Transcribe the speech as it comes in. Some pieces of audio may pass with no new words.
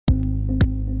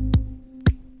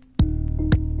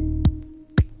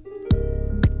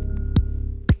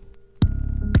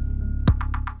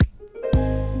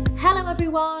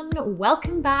everyone,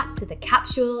 welcome back to the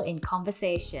Capsule in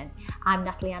Conversation. I'm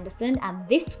Natalie Anderson, and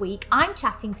this week I'm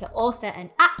chatting to author and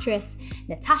actress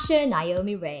Natasha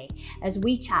Naomi Rea as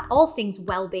we chat all things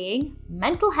well-being,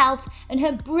 mental health, and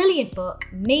her brilliant book,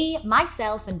 Me,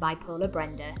 Myself and Bipolar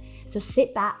Brenda. So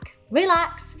sit back,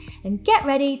 relax, and get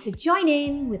ready to join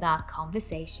in with our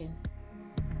conversation.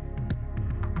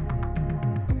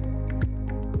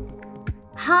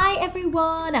 Hi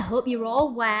everyone, I hope you're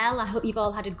all well. I hope you've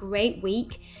all had a great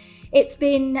week. It's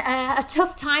been a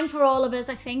tough time for all of us,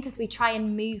 I think, as we try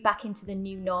and move back into the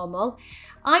new normal.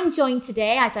 I'm joined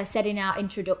today, as I said in our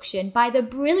introduction, by the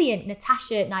brilliant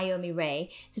Natasha Naomi Rea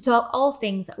to talk all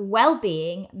things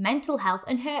well-being, mental health,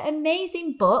 and her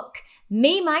amazing book,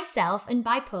 Me, Myself and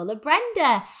Bipolar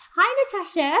Brenda. Hi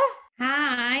Natasha.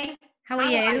 Hi, how are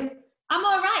you? I'm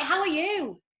all right, how are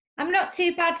you? I'm not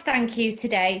too bad, thank you,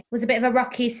 today. It was a bit of a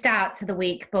rocky start to the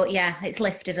week, but yeah, it's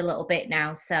lifted a little bit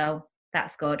now, so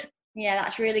that's good. Yeah,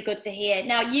 that's really good to hear.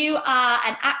 Now, you are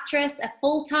an actress, a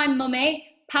full-time mummy,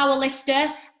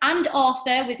 powerlifter, and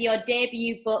author with your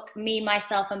debut book, Me,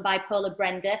 Myself and Bipolar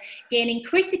Brenda, gaining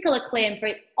critical acclaim for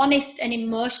its honest and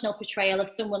emotional portrayal of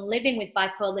someone living with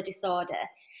bipolar disorder.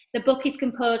 The book is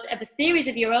composed of a series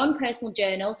of your own personal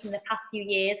journals from the past few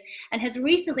years and has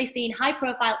recently seen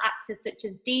high-profile actors such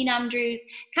as Dean Andrews,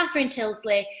 Catherine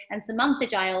Tildesley and Samantha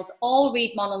Giles all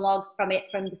read monologues from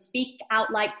it from the Speak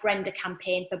Out Like Brenda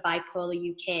campaign for Bipolar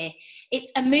UK.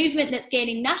 It's a movement that's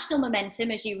gaining national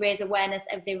momentum as you raise awareness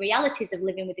of the realities of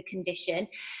living with the condition.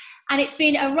 And it's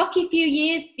been a rocky few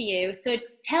years for you. So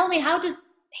tell me, how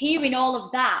does hearing all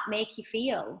of that make you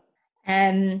feel?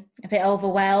 A bit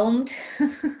overwhelmed,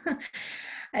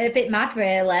 a bit mad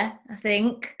really, I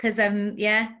think, because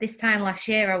this time last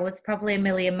year I was probably a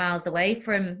million miles away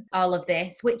from all of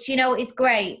this, which, you know, is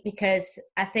great because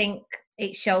I think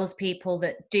it shows people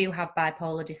that do have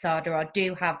bipolar disorder or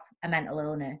do have a mental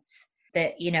illness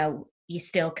that, you know, you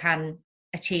still can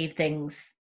achieve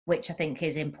things, which I think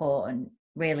is important,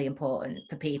 really important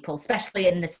for people, especially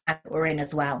in the time that we're in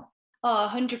as well. Oh,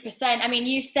 100%. I mean,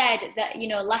 you said that, you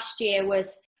know, last year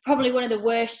was probably one of the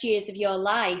worst years of your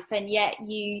life, and yet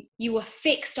you were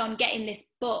fixed on getting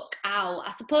this book out. I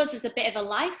suppose it's a bit of a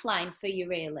lifeline for you,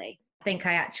 really. I think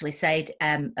I actually said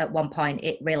at one point,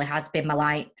 it really has been my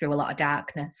light through a lot of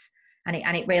darkness. And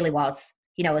it really was,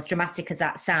 you know, as dramatic as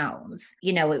that sounds,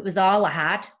 you know, it was all I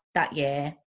had that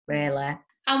year, really.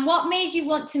 And what made you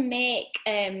want to make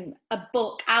a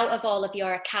book out of all of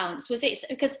your accounts? Was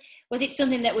it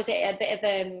something that was a bit of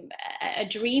a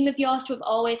dream of yours to have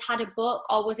always had a book,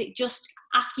 or was it just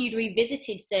after you'd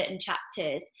revisited certain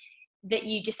chapters that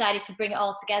you decided to bring it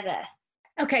all together?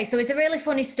 Okay, so it's a really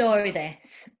funny story,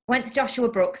 this. I went to Joshua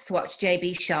Brooks to watch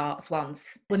JB Shorts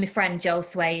once with my friend Joe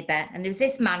Swaber, and there was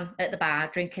this man at the bar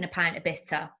drinking a pint of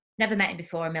bitter. Never met him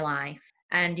before in my life.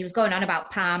 And he was going on about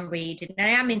palm reading. And I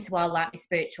am into all that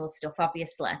spiritual stuff,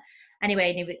 obviously. Anyway,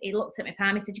 and he looked at my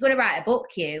palm. He said, "You're going to write a book,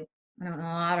 you?" And I went, "Oh,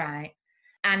 all right."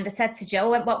 And I said to Joe,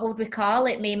 "What would we call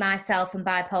it? Me, Myself and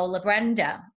Bipolar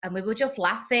Brenda." And we were just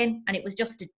laughing. And it was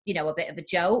just, a bit of a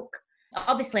joke.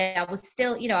 Obviously, I was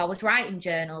still, I was writing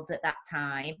journals at that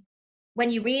time. When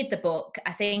you read the book,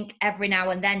 I think every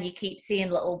now and then you keep seeing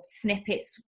little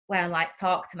snippets where I like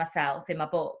talk to myself in my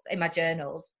book, in my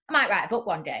journals. I might write a book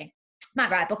one day. Might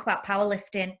write a book about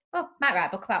powerlifting. Oh, might write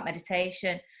a book about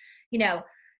meditation.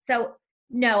 So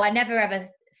no, I never ever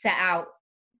set out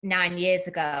 9 years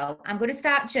ago, I'm going to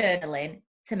start journaling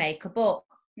to make a book.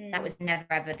 That was never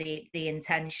ever the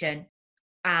intention.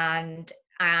 And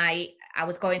I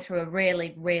was going through a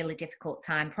really, really difficult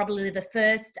time.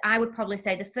 I would probably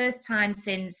say the first time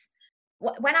since,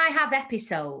 when I have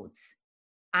episodes,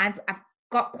 I've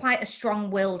got quite a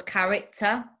strong-willed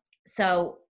character.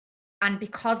 So, and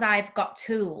because I've got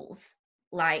tools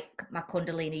like my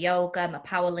Kundalini yoga, my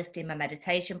powerlifting, my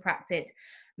meditation practice,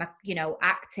 my,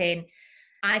 acting,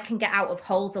 I can get out of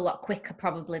holes a lot quicker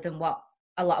probably than what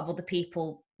a lot of other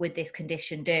people with this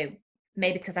condition do.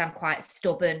 Maybe because I'm quite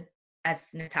stubborn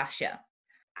as Natasha.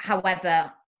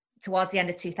 However, towards the end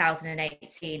of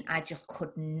 2018, I just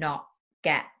could not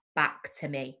get back to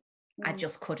me. I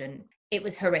just couldn't. It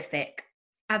was horrific.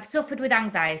 I've suffered with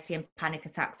anxiety and panic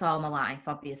attacks all my life,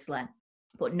 obviously,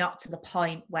 but not to the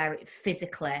point where it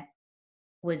physically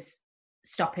was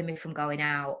stopping me from going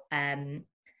out.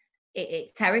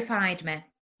 It terrified me.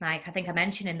 Like, I think I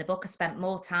mentioned in the book, I spent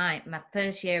more time, my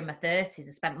first year in my 30s,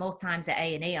 I spent more times at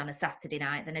A&E on a Saturday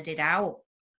night than I did out.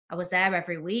 I was there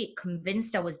every week,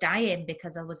 convinced I was dying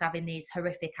because I was having these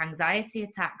horrific anxiety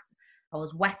attacks. I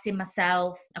was wetting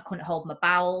myself. I couldn't hold my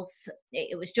bowels.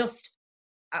 It was just,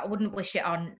 I wouldn't wish it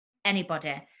on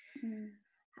anybody.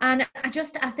 And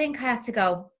I think I had to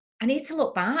go, I need to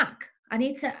look back. I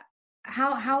need to,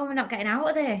 how am I not getting out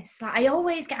of this? Like, I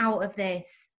always get out of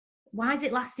this. Why is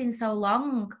it lasting so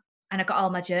long? And I got all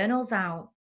my journals out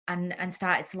and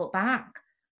started to look back.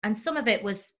 And some of it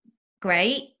was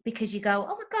great because you go,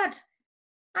 oh my God,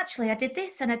 actually I did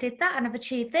this and I did that and I've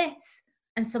achieved this.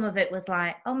 And some of it was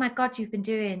like, oh my God, you've been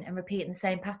doing and repeating the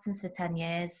same patterns for 10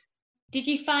 years. Did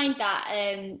you find that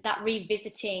that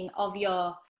revisiting of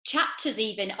your chapters,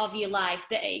 even of your life,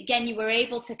 that again you were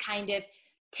able to kind of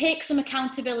take some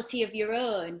accountability of your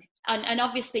own? And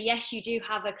obviously, yes, you do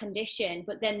have a condition,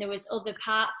 but then there was other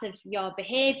parts of your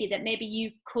behaviour that maybe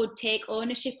you could take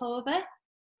ownership over?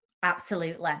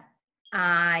 Absolutely.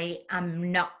 I've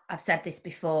said this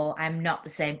before, I'm not the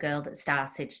same girl that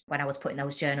started when I was putting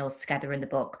those journals together in the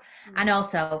book. And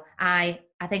also, I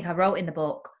think I wrote in the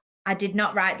book, I did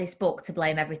not write this book to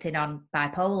blame everything on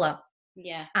bipolar.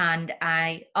 Yeah. And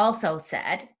I also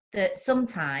said that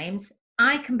sometimes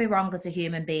I can be wrong as a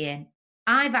human being.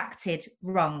 I've acted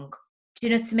wrong. Do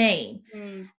you know what I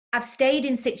mean? I've stayed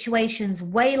in situations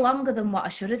way longer than what I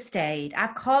should have stayed.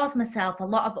 I've caused myself a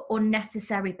lot of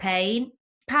unnecessary pain.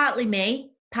 Partly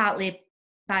me, partly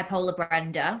bipolar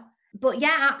Brenda. But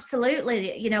yeah,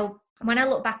 absolutely. You know, when I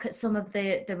look back at some of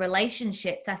the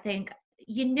relationships, I think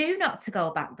you knew not to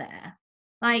go back there.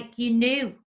 Like, you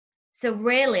knew. So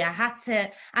really, I had to.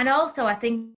 And also, I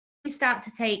think you start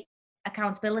to take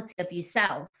accountability of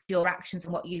yourself, your actions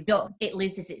and what you've done, it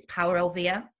loses its power over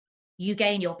you. You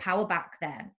gain your power back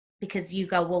then because you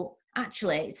go, well,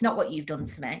 actually, it's not what you've done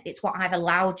to me. It's what I've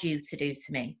allowed you to do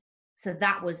to me. So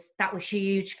that was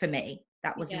huge for me.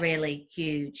 That was really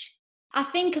huge. I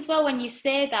think as well, when you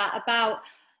say that about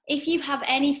if you have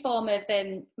any form of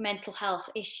mental health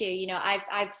issue, you know,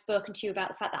 I've spoken to you about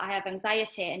the fact that I have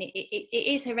anxiety, and it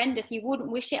is horrendous. You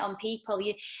wouldn't wish it on people.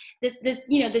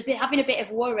 There's having a bit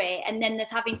of worry, and then there's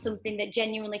having something that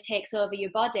genuinely takes over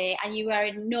your body, and you are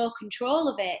in no control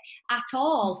of it at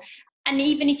all. And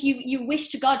even if you wish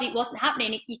to God it wasn't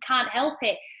happening, you can't help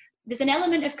it. There's an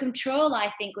element of control,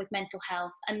 I think, with mental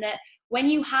health, and that when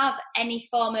you have any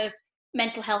form of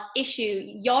mental health issue,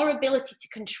 your ability to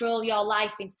control your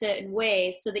life in certain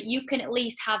ways so that you can at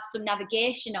least have some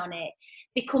navigation on it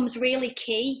becomes really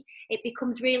key.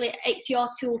 It's your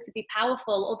tool to be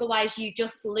powerful. Otherwise you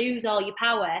just lose all your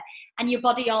power and your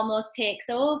body almost takes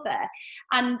over.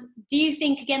 And do you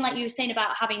think, again, like you were saying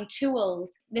about having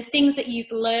tools, the things that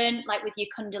you've learned, like with your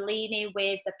Kundalini,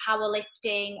 with the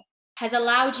powerlifting, has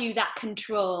allowed you that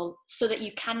control so that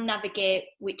you can navigate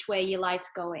which way your life's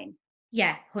going?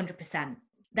 Yeah, 100%.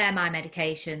 They're my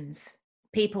medications.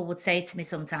 People would say to me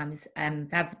sometimes,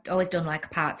 I've always done like a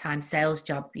part-time sales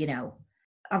job, you know,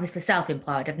 obviously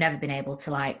self-employed. I've never been able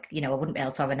to, like, you know, I wouldn't be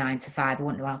able to have a 9 to 5. I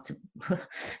wouldn't know how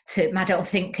I don't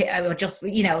think I would just,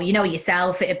 you know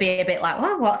yourself, it'd be a bit like,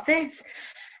 oh, what's this?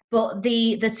 But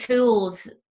the tools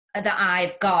that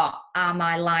I've got are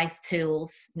my life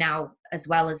tools now, as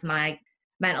well as my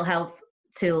mental health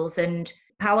tools. And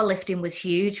powerlifting was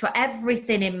huge for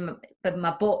everything in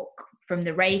my book, from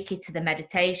the Reiki to the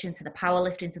meditation to the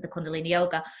powerlifting to the Kundalini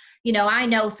yoga. You know, I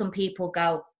know some people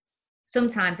go,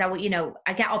 sometimes I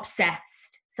get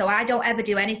obsessed. So I don't ever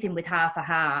do anything with half a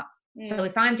heart. So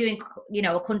if I'm doing, you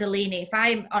know, a Kundalini, if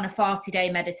I'm on a 40-day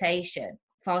meditation,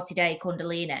 40-day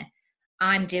Kundalini,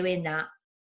 I'm doing that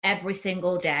every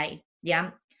single day.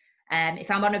 Yeah.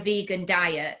 If I'm on a vegan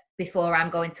diet, before I'm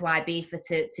going to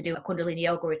Ibiza to do a Kundalini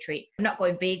yoga retreat, I'm not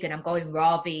going vegan, I'm going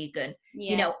raw vegan.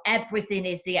 You know, everything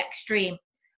is the extreme.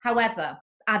 However,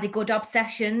 are they good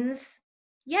obsessions?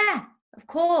 Yeah, of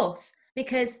course.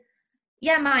 Because,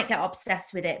 yeah, I might get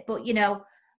obsessed with it. But, you know,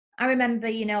 I remember,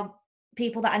 you know,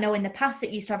 people that I know in the past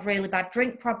that used to have really bad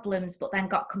drink problems, but then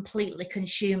got completely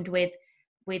consumed with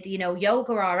you know,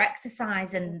 yoga or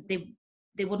exercise, and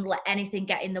they wouldn't let anything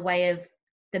get in the way of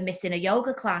them missing a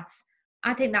yoga class.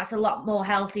 I think that's a lot more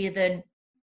healthier than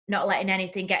not letting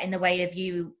anything get in the way of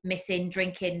you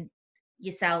drinking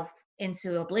yourself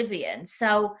into oblivion.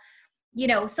 So, you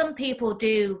know, some people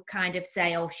do kind of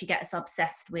say, oh, she gets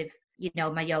obsessed with, you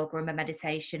know, my yoga and my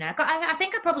meditation. I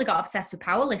think I probably got obsessed with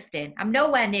powerlifting. I'm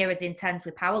nowhere near as intense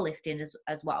with powerlifting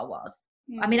as what I was.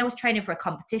 I mean, I was training for a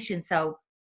competition, so,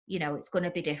 you know, it's going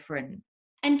to be different.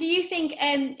 And do you think,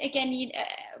 again,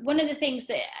 one of the things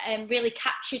that really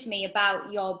captured me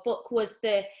about your book was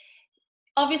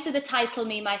obviously the title,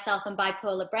 Me, Myself and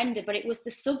Bipolar Brenda, but it was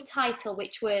the subtitle,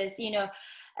 which was, you know,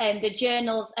 the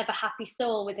journals of a happy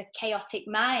soul with a chaotic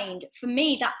mind. For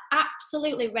me, that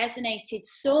absolutely resonated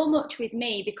so much with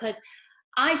me, because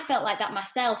I felt like that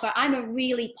myself. I'm a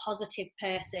really positive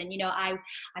person. You know, I'm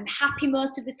happy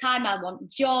most of the time. I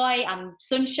want joy and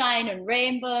sunshine and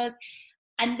rainbows.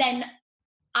 And then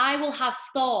I will have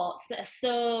thoughts that are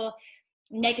so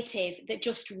negative that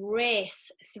just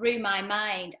race through my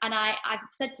mind. And I've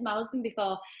said to my husband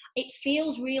before, it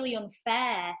feels really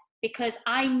unfair because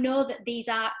I know that these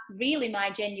are really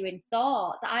my genuine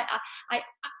thoughts.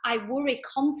 I worry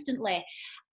constantly.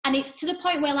 And it's to the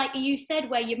point where, like you said,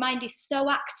 where your mind is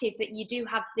so active that you do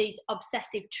have these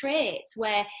obsessive traits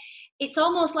where it's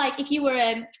almost like if you were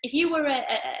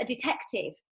a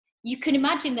detective, you can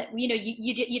imagine that, you know,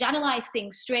 you'd analyze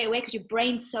things straight away because your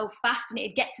brain's so fast and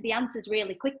it'd get to the answers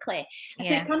really quickly. And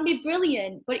so it can be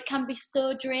brilliant, but it can be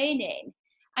so draining.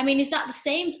 I mean, is that the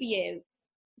same for you?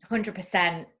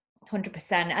 100%.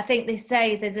 100%. I think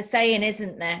there's a saying,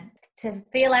 isn't there? To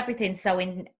feel everything so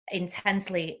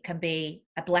intensely can be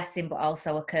a blessing, but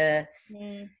also a curse.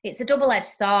 It's a double-edged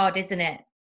sword, isn't it?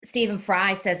 Stephen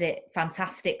Fry says it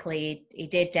fantastically.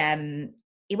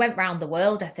 He went round the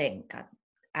world, I think,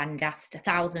 and asked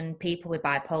 1,000 people with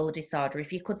bipolar disorder,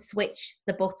 if you could switch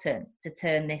the button to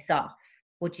turn this off,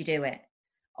 would you do it?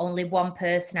 Only one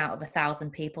person out of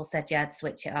 1,000 people said, yeah, I'd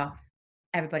switch it off.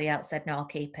 Everybody else said, no, I'll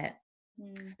keep it.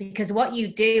 Because what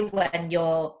you do when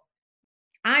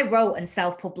I wrote and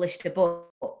self-published a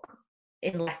book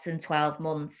in less than 12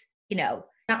 months. You know,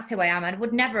 that's who I am. I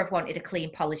would never have wanted a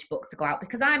clean, polished book to go out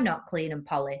because I'm not clean and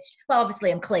polished. Well,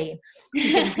 obviously I'm clean. I'm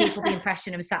giving people the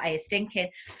impression I'm sat here stinking.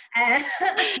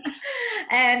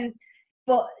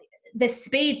 But the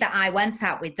speed that I went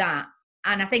at with that,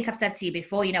 and I think I've said to you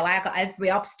before, you know, I got every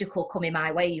obstacle coming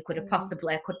my way I could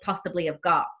possibly have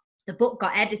got. The book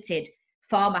got edited,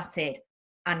 formatted,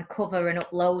 and cover and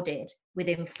uploaded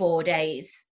within 4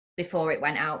 days before it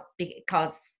went out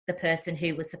because the person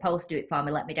who was supposed to do it for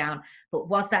me let me down. But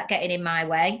was that getting in my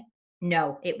way?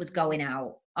 No, it was going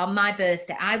out. On my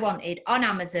birthday, I wanted on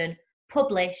Amazon,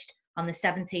 published on the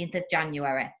 17th of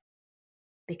January,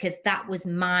 because that was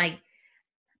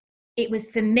it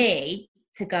was for me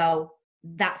to go,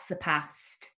 that's the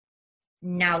past.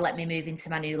 Now let me move into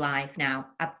my new life now.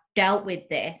 I've dealt with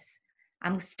this.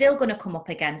 I'm still going to come up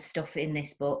against stuff in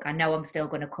this book. I know I'm still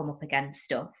going to come up against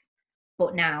stuff.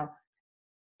 But now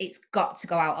it's got to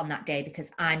go out on that day because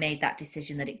I made that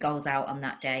decision that it goes out on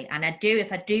that day. And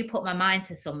if I do put my mind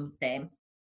to something,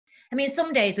 I mean,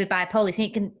 some days with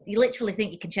bipolar, you literally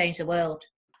think you can change the world.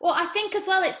 Well, I think as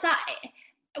well, it's that,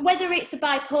 whether it's the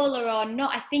bipolar or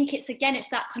not, I think it's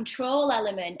that control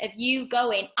element of you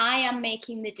going, I am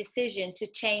making the decision to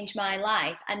change my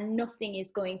life and nothing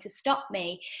is going to stop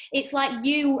me. It's like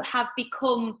you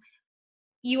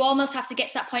almost have to get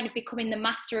to that point of becoming the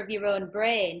master of your own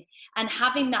brain and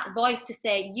having that voice to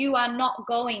say, you are not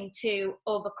going to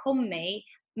overcome me.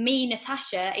 Me,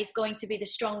 Natasha, is going to be the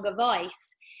stronger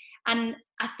voice. And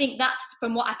I think that's,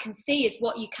 from what I can see, is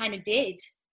what you kind of did.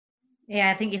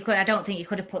 Yeah, I don't think you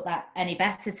could have put that any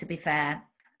better, to be fair.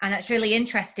 And that's really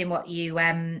interesting what you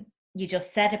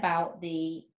just said about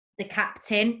the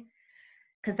captain,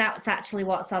 because that's actually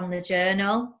what's on the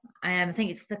journal. I think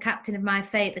it's the captain of my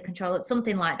fate, the controller,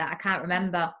 something like that. I can't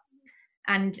remember.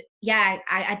 And yeah,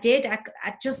 I did. I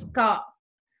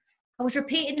was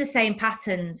repeating the same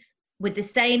patterns with the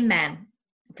same men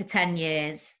for 10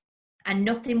 years and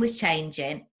nothing was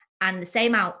changing and the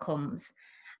same outcomes.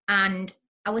 And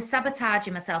I was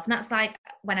sabotaging myself. And that's like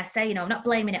when I say, you know, I'm not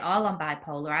blaming it all on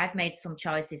bipolar. I've made some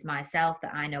choices myself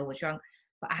that I know was wrong,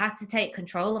 but I had to take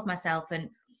control of myself. And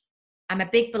I'm a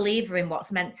big believer in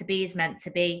what's meant to be is meant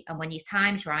to be. And when your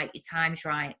time's right, your time's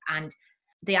right. And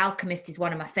The Alchemist is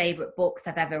one of my favourite books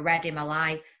I've ever read in my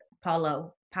life.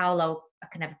 Paolo, I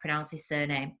can never pronounce his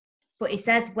surname. But he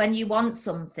says, when you want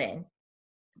something,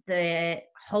 the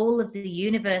whole of the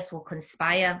universe will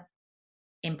conspire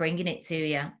in bringing it to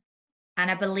you. And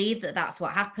I believe that that's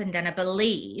what happened. And I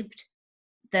believed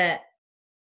that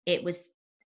it was,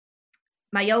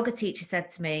 my yoga teacher said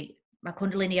to me, my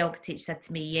Kundalini yoga teacher said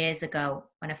to me years ago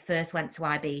when I first went to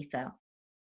Ibiza,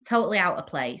 totally out of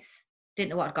place,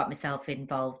 didn't know what I'd got myself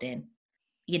involved in.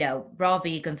 You know, raw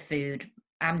vegan food.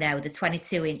 I'm there with a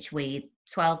 22-inch weed,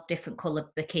 12 different coloured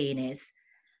bikinis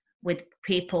with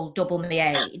people double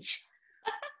my age.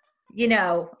 You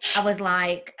know, I was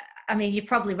like, I mean, you've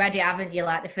probably read it, haven't you?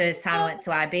 Like the first time I went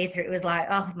to Ibiza, it was like,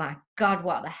 oh my God,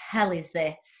 what the hell is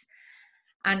this?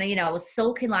 And, you know, I was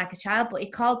sulking like a child, but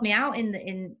he called me out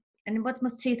in what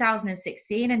was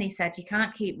 2016. And he said, you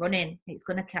can't keep running. It's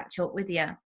going to catch up with you.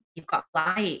 You've got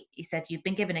light. He said, you've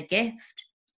been given a gift.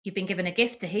 You've been given a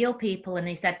gift to heal people. And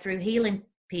he said, through healing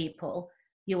people,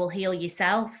 you will heal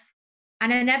yourself.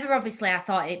 And I never, obviously, I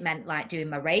thought it meant like doing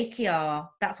my Reiki, or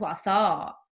that's what I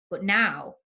thought. But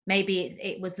now maybe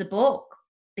it was the book,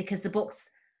 because the book's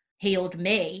healed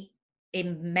me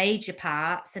in major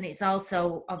parts. And it's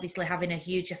also obviously having a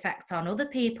huge effect on other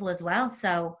people as well.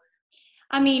 So,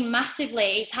 I mean,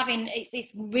 massively.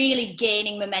 It's really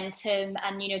gaining momentum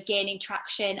and, you know, gaining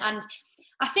traction. And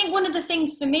I think one of the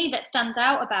things for me that stands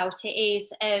out about it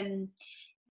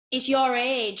is your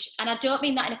age. And I don't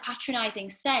mean that in a patronizing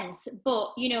sense,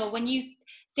 but, you know, when you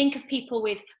think of people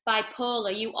with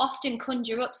bipolar, you often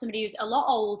conjure up somebody who's a lot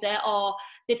older, or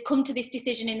they've come to this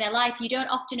decision in their life. You don't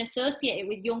often associate it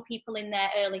with young people in their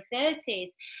early 30s.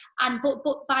 And but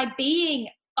by being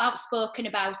outspoken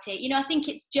about it, you know, I think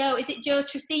it's Joe, is it Joe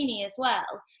Trissini as well?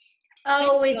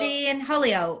 oh, is he in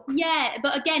Hollyoaks? Yeah,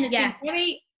 but again, has Yeah. been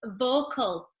very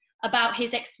vocal about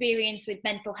his experience with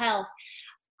mental health.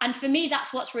 And for me,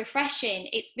 that's what's refreshing.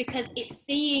 It's because it's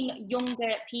seeing younger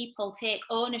people take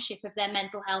ownership of their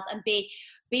mental health and be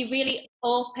really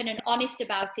open and honest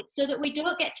about it, so that we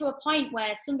don't get to a point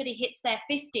where somebody hits their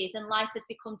 50s and life has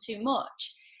become too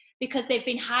much because they've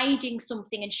been hiding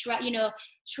something and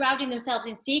shrouding themselves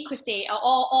in secrecy,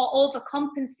 or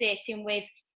overcompensating with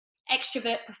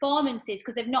extrovert performances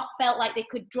because they've not felt like they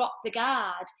could drop the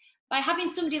guard. By having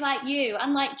somebody like you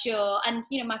and like Joe and,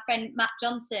 you know, my friend Matt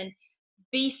Johnson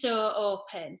be so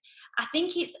open, I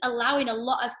think it's allowing a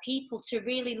lot of people to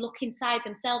really look inside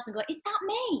themselves and go, is that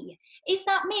me? Is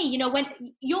that me? You know, when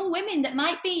young women that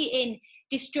might be in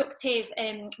destructive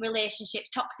relationships,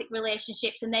 toxic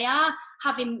relationships, and they are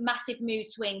having massive mood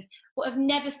swings, but have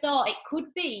never thought it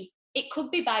could be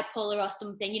bipolar or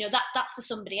something, you know, that's for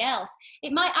somebody else.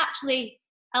 It might actually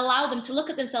allow them to look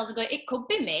at themselves and go, it could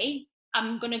be me.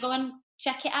 I'm going to go and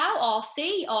check it out, or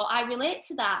see, or I relate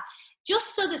to that.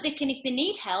 Just so that they can, if they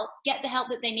need help, get the help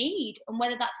that they need, and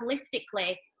whether that's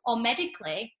holistically or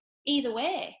medically, either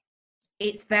way.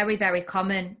 It's very, very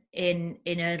common in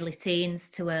early teens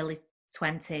to early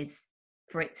 20s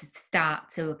for it to start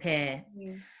to appear.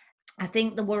 Mm. I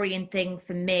think the worrying thing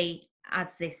for me,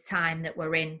 as this time that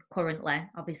we're in currently,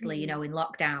 obviously, you know, in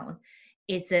lockdown,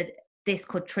 is that this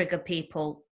could trigger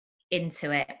people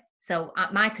into it. So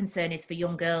my concern is for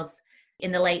young girls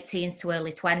in the late teens to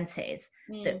early 20s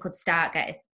that could start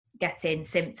getting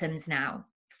symptoms now.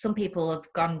 Some people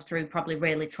have gone through probably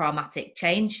really traumatic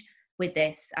change with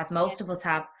this, as most of us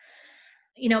have.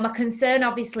 You know, my concern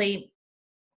obviously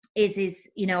is,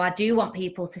 you know, I do want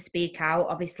people to speak out,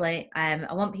 obviously.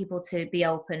 I want people to be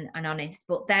open and honest,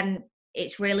 but then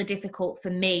it's really difficult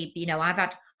for me. You know, I've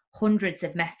had hundreds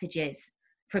of messages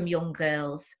from young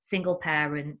girls, single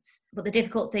parents. But the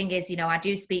difficult thing is, you know, I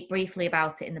do speak briefly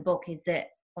about it in the book, is that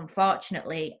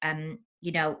unfortunately,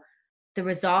 you know, the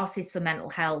resources for mental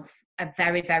health are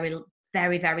very, very,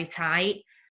 very, very tight.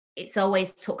 It's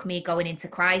always took me going into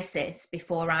crisis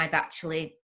before I've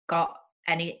actually got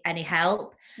any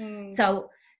help. So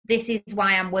this is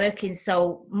why I'm working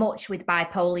so much with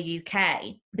Bipolar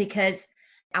UK, because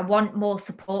I want more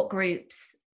support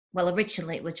groups. Well,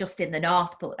 originally it was just in the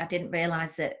north, but I didn't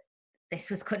realise that this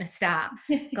was going to start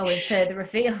going further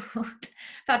afield. I've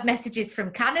had messages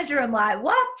from Canada. I'm like,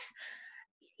 what?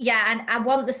 Yeah, and I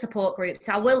want the support groups.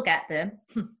 I will get them,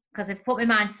 because I've put my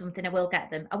mind to something, I will get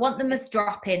them. I want them as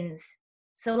drop-ins.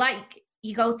 So like,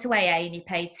 you go to AA and you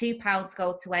pay £2,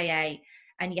 go to AA,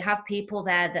 and you have people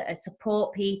there that are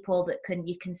support people that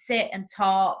you can sit and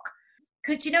talk.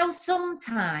 Because, you know,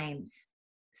 sometimes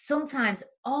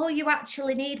all you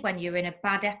actually need when you're in a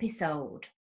bad episode,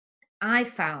 I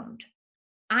found,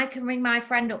 I can ring my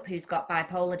friend up who's got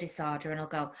bipolar disorder and I'll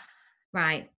go,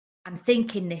 right, I'm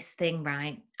thinking this thing,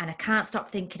 right? And I can't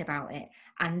stop thinking about it.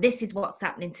 And this is what's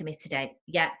happening to me today.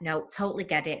 Yeah, no, totally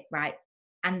get it, right?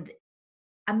 And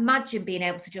imagine being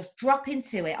able to just drop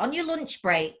into it on your lunch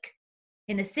break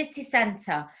in the city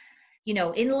centre, you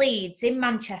know, in Leeds, in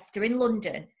Manchester, in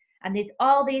London. And there's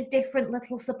all these different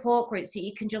little support groups that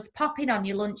you can just pop in on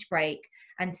your lunch break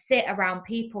and sit around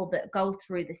people that go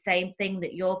through the same thing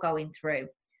that you're going through,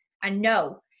 and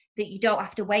know that you don't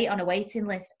have to wait on a waiting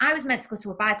list. I was meant to go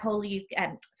to a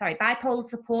bipolar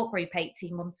support group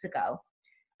 18 months ago.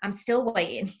 I'm still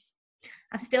waiting.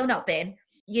 I've still not been,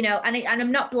 you know, and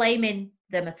I'm not blaming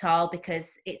them at all,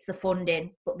 because it's the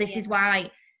funding. But this is why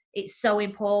it's so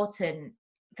important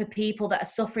for people that are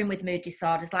suffering with mood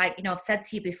disorders. Like, you know, I've said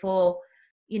to you before,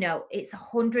 you know, it's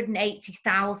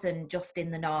 180,000 just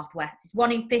in the Northwest. It's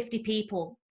 1 in 50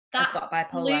 people has That got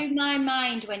bipolar. blew my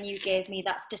mind when you gave me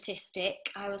that statistic.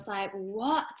 I was like,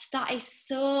 what? That is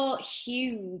so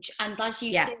huge. And as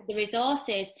you said, the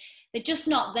resources, they're just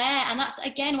not there. And that's,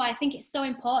 again, why I think it's so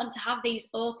important to have these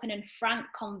open and frank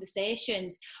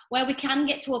conversations where we can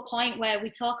get to a point where we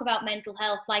talk about mental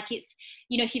health like it's,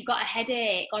 you know, if you've got a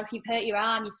headache or if you've hurt your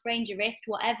arm, you've sprained your wrist,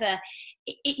 whatever,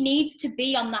 it needs to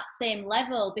be on that same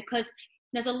level, because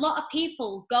there's a lot of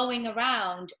people going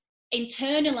around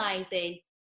internalizing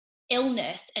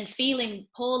illness and feeling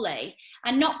poorly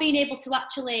and not being able to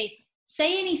actually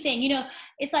say anything. You know,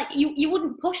 it's like you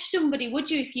wouldn't push somebody, would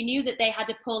you, if you knew that they had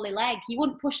a poorly leg? You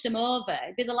wouldn't push them over.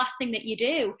 It'd be the last thing that you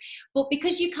do. But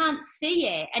because you can't see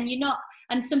it and you're not,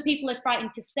 and some people are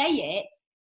frightened to say it,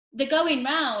 they're going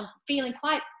round feeling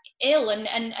quite ill and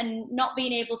not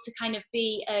being able to kind of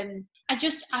be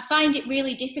I find it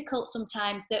really difficult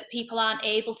sometimes that people aren't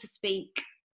able to speak.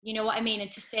 You know what I mean?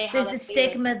 And to say how there's a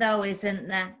stigma though, isn't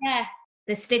there? Yeah.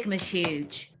 The stigma's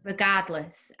huge,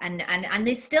 regardless. And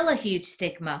there's still a huge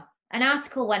stigma. An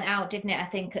article went out, didn't it, I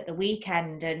think, at the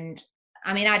weekend. And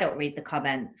I mean, I don't read the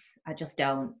comments. I just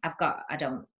don't. I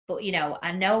don't. But, you know,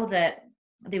 I know that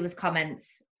there was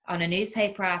comments on a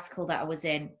newspaper article that I was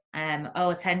in.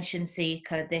 Attention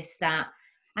seeker, this, that.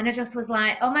 And I just was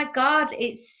like, oh my God,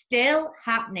 it's still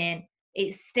happening.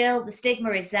 It's still, the stigma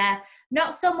is there.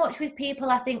 Not so much with people,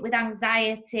 I think, with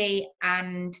anxiety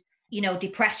and, you know,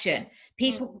 depression.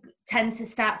 People tend to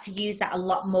start to use that a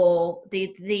lot more.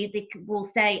 They will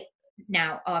say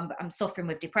now, oh, I'm suffering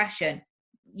with depression.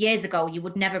 Years ago, you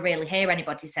would never really hear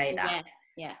anybody say that.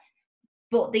 Yeah.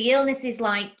 But the illnesses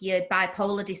like your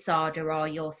bipolar disorder or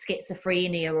your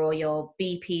schizophrenia or your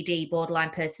BPD, borderline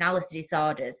personality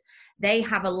disorders, they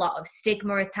have a lot of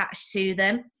stigma attached to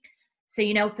them. So,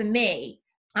 you know, for me,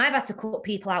 I've had to cut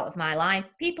people out of my life.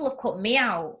 People have cut me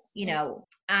out, you know,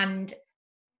 and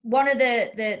one of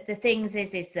the things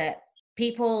is that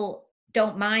people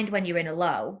don't mind when you're in a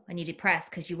low and you're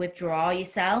depressed because you withdraw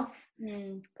yourself.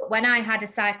 But when I had a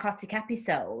psychotic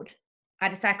episode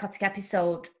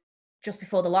just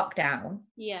before the lockdown.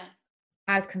 Yeah.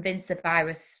 I was convinced the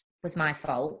virus was my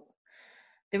fault.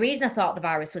 The reason I thought the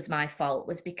virus was my fault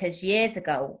was because years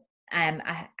ago,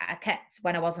 I kept,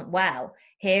 when I wasn't well,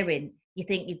 hearing, you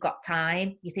think you've got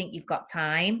time.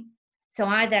 So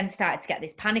I then started to get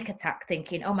this panic attack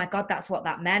thinking, oh my God, that's what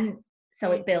that meant.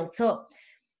 So it built up.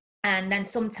 And then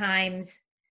sometimes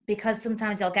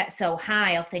I'll get so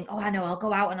high, I'll think, oh, I know, I'll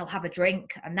go out and I'll have a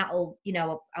drink and that'll, you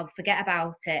know, I'll forget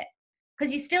about it.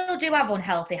 Because you still do have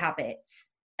unhealthy habits.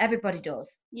 Everybody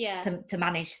does. Yeah. To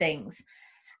manage things.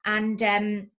 And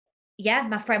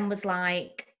my friend was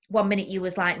like, 1 minute you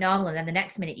was like normal and then the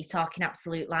next minute you're talking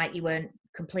absolute like you weren't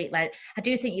completely. I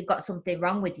do think you've got something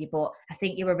wrong with you, but I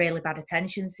think you're a really bad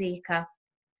attention seeker.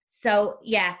 So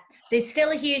yeah, there's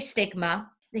still a huge stigma.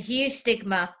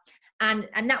 And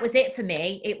that was it for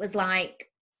me. It was like,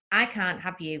 I can't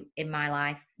have you in my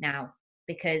life now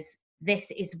because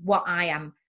this is what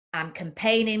I'm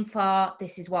campaigning for.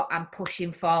 This is what I'm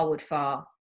pushing forward for.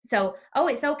 So,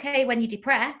 it's okay when you're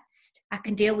depressed. I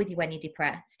can deal with you when you're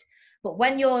depressed. But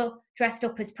when you're dressed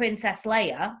up as Princess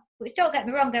Leia, which don't get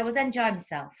me wrong, I was enjoying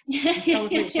myself. So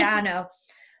was Luciano.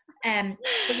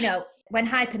 But you know, when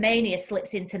hypermania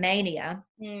slips into mania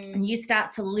and you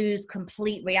start to lose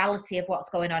complete reality of what's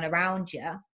going on around you,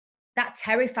 that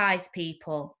terrifies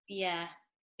people. Yeah.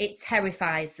 It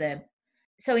terrifies them.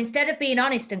 So instead of being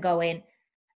honest and going,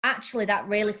 actually, that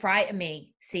really frightened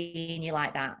me seeing you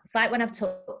like that. It's like when I've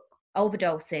took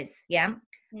overdoses, yeah?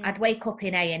 I'd wake up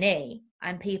in A&E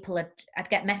and I'd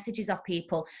get messages off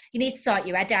people, you need to sort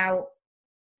your head out.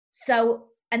 So,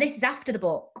 and this is after the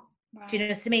book. Right. Do you know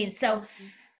what I mean? So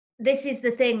this is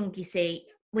the thing, you see,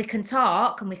 we can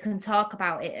talk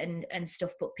about it and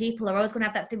stuff, but people are always going to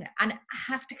have that stigma. And I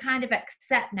have to kind of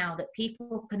accept now that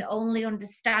people can only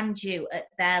understand you at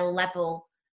their level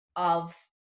of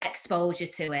exposure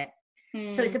to it.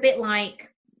 So it's a bit like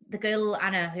the girl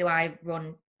Anna who I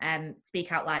run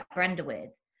Speak Out Like Brenda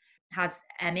with has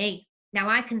ME. Now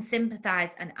I can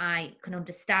sympathize and I can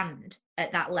understand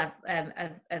at that level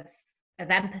of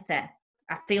empathy.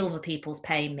 I feel other people's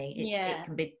pain. It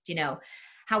can be, you know.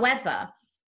 However,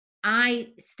 I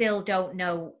still don't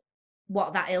know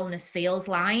what that illness feels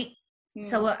like.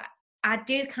 So I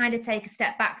do kind of take a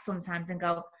step back sometimes and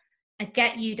go, I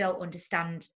get you don't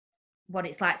understand what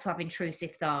it's like to have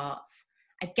intrusive thoughts.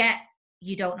 I get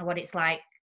you don't know what it's like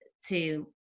to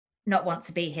not want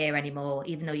to be here anymore,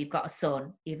 even though you've got a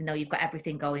son, even though you've got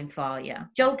everything going for you.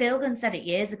 Joe Gilgan said it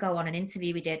years ago on an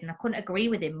interview we did, and I couldn't agree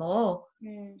with him more.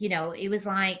 You know, it was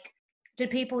like, do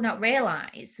people not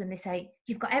realise when they say,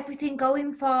 you've got everything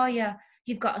going for you,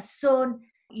 you've got a son,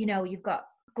 you know, you've got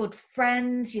good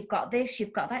friends, you've got this,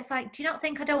 you've got that. It's like, do you not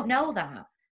think I don't know that?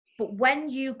 But when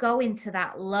you go into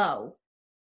that low,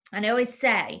 and I always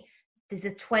say there's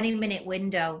a 20-minute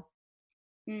window.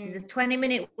 There's a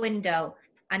 20-minute window.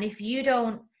 And if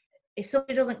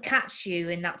somebody doesn't catch you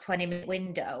in that 20-minute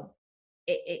window,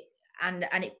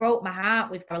 it broke my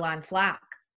heart with Caroline Flack.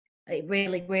 It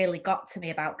really, really got to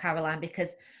me about Caroline,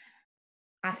 because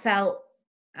I felt,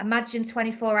 imagine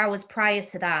 24 hours prior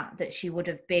to that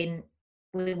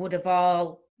we would have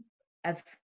all have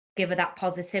given that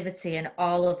positivity and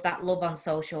all of that love on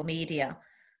social media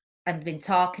and been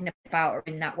talking about her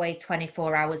in that way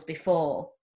 24 hours before.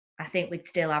 I think we'd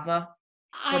still have her.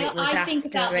 But it was I think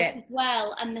about this as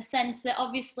well, and the sense that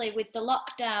obviously with the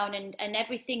lockdown and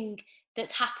everything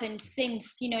that's happened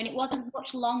since, you know, and it wasn't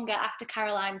much longer after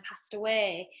Caroline passed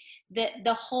away that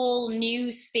the whole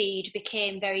news feed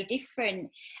became very different,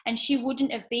 and she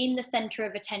wouldn't have been the centre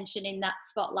of attention in that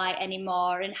spotlight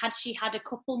anymore. And had she had a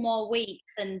couple more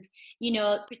weeks, and, you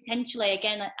know, potentially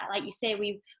again, like you say,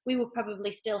 we would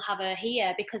probably still have her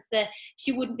here, because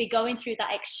she wouldn't be going through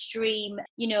that extreme,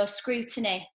 you know,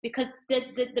 scrutiny, because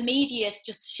the media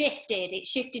just shifted. It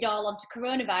shifted all onto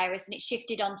coronavirus, and it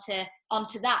shifted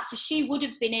onto that. So she would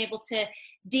have been able to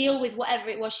deal with whatever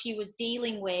it was she was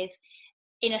dealing with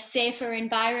in a safer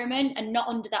environment and not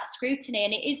under that scrutiny.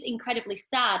 And it is incredibly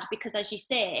sad, because, as you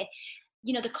say,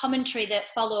 you know, the commentary that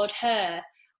followed her,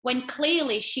 when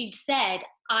clearly she'd said,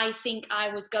 I think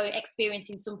I was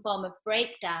experiencing some form of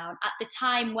breakdown at the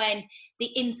time when the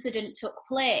incident took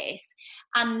place.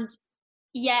 And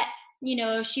yet, you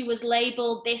know, she was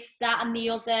labelled this, that and the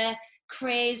other,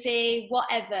 crazy,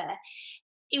 whatever.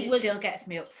 It still gets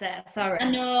me upset. Sorry. I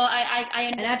know. I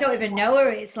understand. And I don't even know her.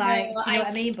 It's like, do you know what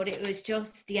I mean? But it was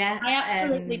just, yeah. I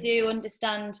absolutely do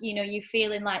understand, you know, you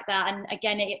feeling like that. And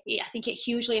again, I think it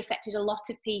hugely affected a lot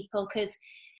of people, because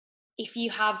if you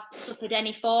have suffered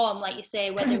any form, like you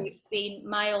say, whether it's been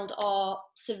mild or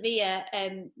severe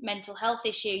mental health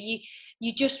issue,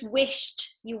 you just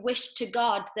wished to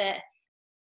God that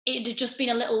it had just been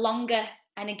a little longer.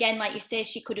 And again, like you say,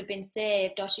 she could have been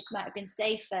saved, or she might have been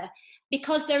safer,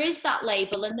 because there is that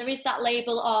label, and there is that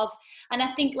label of, and I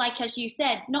think, like, as you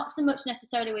said, not so much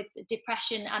necessarily with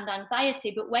depression and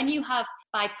anxiety, but when you have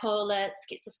bipolar,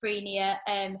 schizophrenia,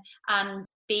 and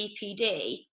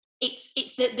BPD,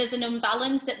 it's that there's an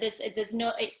imbalance, that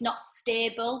it's not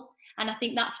stable. And I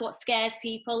think that's what scares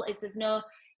people, is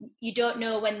you don't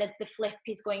know when the flip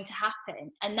is going to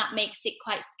happen, and that makes it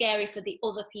quite scary for the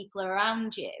other people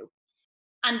around you.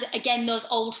 And again, those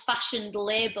old-fashioned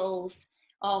labels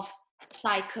of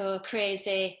psycho,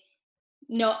 crazy,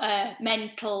 not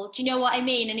mental. Do you know what I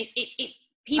mean? And it's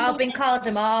people. I've been called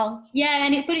them all. Yeah,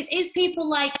 but it is people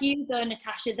like you, though,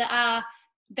 Natasha, that are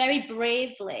very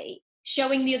bravely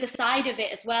showing the other side of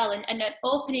it as well, and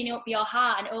opening up your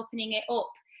heart and opening it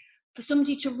up for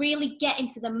somebody to really get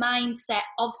into the mindset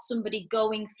of somebody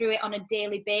going through it on a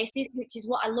daily basis, which is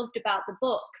what I loved about the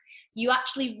book. You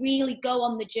actually really go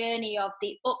on the journey of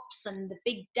the ups and the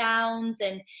big downs,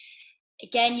 and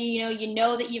again, you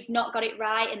know that you've not got it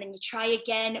right, and then you try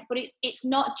again. But it's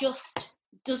not just,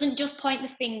 doesn't just point the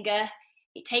finger.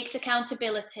 It takes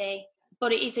accountability,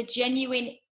 but it is a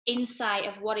genuine insight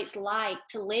of what it's like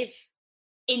to live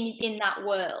in that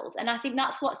world. And I think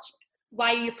that's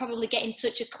why you're probably getting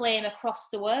such acclaim across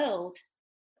the world.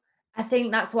 I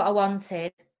think that's what I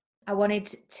wanted. I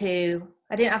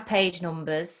didn't have page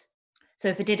numbers. So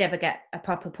if I did ever get a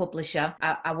proper publisher,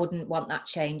 I wouldn't want that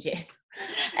changing.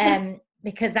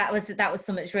 Because that was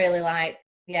something that's really like,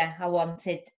 yeah, I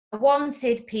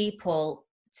wanted people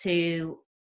to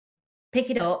pick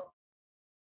it up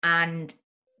and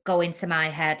go into my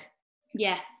head.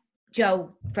 Yeah.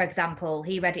 Joe, for example,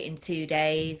 he read it in 2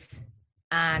 days.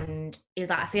 And he was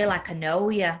like, I feel like I know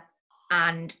you,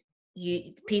 and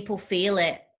people feel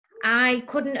it. I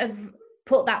couldn't have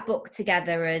put that book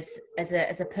together as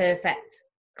a perfect,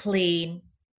 clean,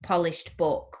 polished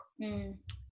book,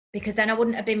 because then I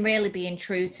wouldn't have been really being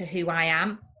true to who I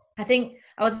am. I think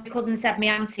my cousin said my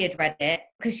auntie had read it,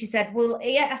 because she said, well,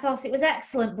 yeah, I thought it was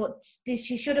excellent, but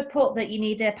she should have put that you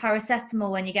need a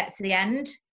paracetamol when you get to the end.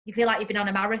 You feel like you've been on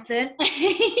a marathon.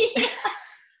 Yeah.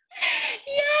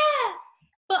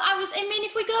 But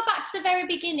if we go back to the very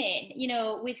beginning, you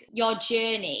know, with your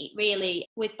journey, really,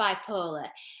 with bipolar,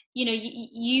 you know,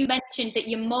 you mentioned that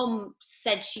your mum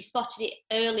said she spotted it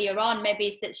earlier on, maybe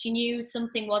it's that she knew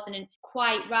something wasn't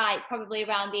quite right, probably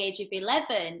around the age of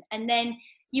 11. And then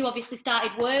you obviously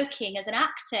started working as an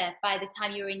actor by the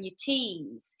time you were in your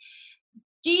teens.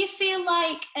 Do you feel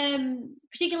like,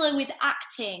 particularly with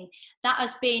acting, that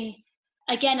has been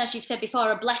again, as you've said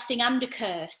before, a blessing and a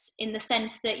curse, in the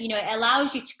sense that, you know, it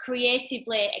allows you to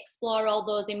creatively explore all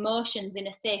those emotions in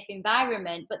a safe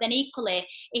environment, but then equally,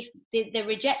 if the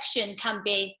rejection can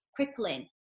be crippling.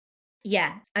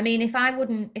 Yeah. I mean, if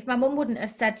my mum wouldn't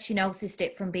have said she noticed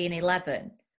it from being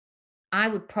 11, I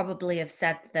would probably have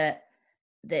said that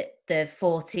the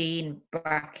 14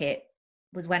 bracket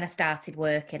was when I started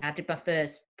working. I did my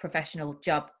first professional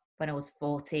job when I was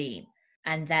 14.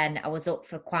 And then I was up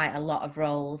for quite a lot of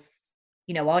roles.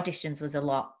 You know, auditions was a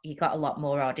lot. You got a lot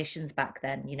more auditions back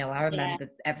then. You know, I remember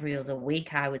every other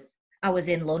week I was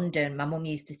in London. My mum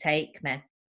used to take me.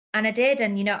 And I did.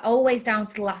 And, you know, always down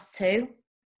to the last two.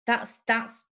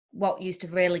 That's what used to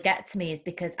really get to me, is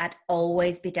because I'd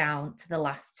always be down to the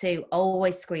last two,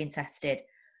 always screen tested.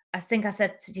 I think I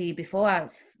said to you before, I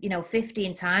was,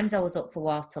 15 times I was up for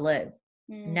Waterloo.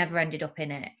 Never ended up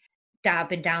in it. I've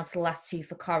been down to the last two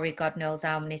for Corrie, God knows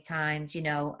how many times,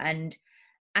 and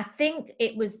I think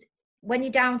it was when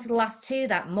you're down to the last two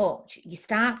that much,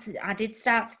 I did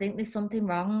start to think there's something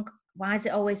wrong. Why is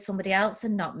it always somebody else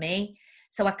and not me?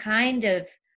 So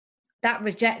that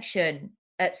rejection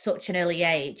at such an early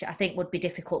age, I think would be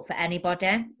difficult for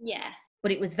anybody. Yeah.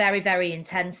 But it was very, very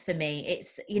intense for me.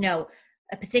 It's,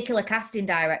 a particular casting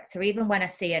director, even when I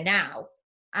see her now,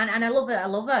 and I love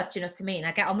her, do you know what I mean?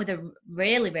 I get on with her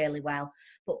really, really well.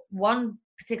 But one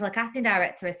particular casting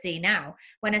director I see now,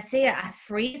 when I see her, I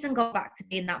freeze and go back to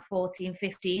being that 14,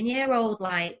 15-year-old,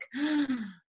 like,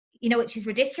 which is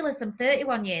ridiculous. I'm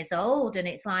 31 years old, and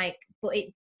it's like, but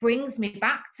it brings me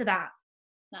back to that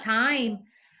time.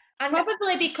 And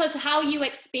probably because how you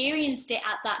experienced it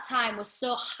at that time was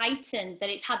so heightened, that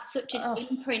it's had such an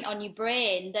imprint on your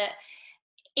brain that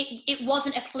it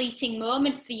wasn't a fleeting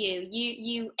moment for you.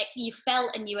 You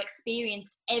felt and you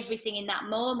experienced everything in that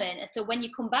moment. And so when you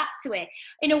come back to it,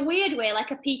 in a weird way,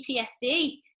 like a PTSD,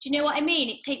 do you know what I mean?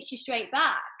 It takes you straight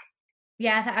back.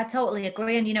 Yeah, I totally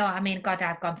agree. And God,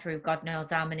 I've gone through God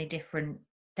knows how many different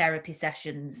therapy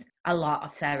sessions, a lot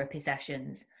of therapy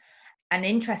sessions. And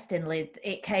interestingly,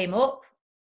 it came up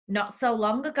not so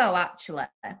long ago, actually,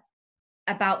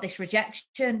 about this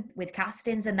rejection with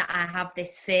castings, and that I have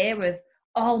this fear of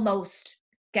almost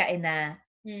getting there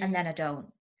and then I don't.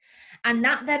 And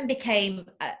that then became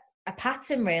a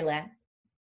pattern, really.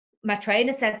 My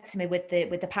trainer said to me with the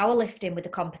powerlifting, with the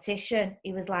competition,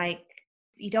 he was like,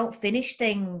 you don't finish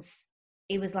things.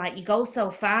 He was like, you go so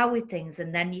far with things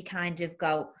and then you kind of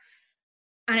go.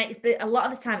 And a lot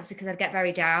of the time it's because I'd get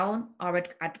very down, or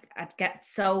I'd get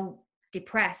so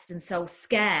depressed and so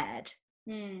scared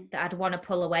that I'd want to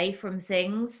pull away from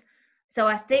things. So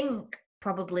I think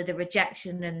probably the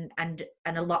rejection and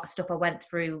a lot of stuff I went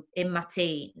through in my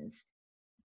teens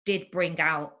did bring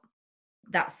out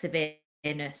that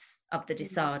severeness of the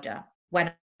disorder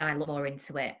when I look more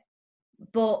into it.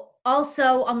 But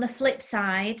also on the flip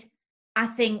side, I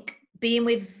think being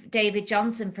with David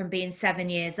Johnson from being 7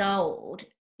 years old,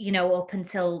 up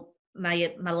until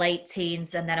my late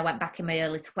teens, and then I went back in my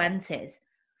early 20s,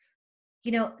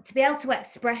 to be able to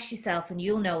express yourself, and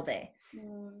you'll know this,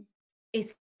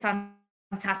 is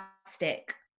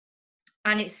fantastic.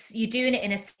 And you're doing it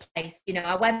in a place,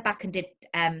 I went back and did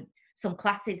some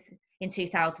classes in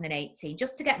 2018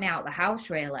 just to get me out of the house,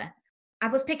 really. I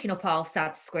was picking up all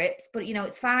sad scripts, but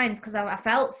it's fine because I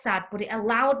felt sad, but it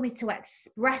allowed me to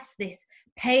express this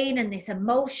pain and this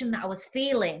emotion that I was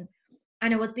feeling,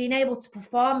 and I was being able to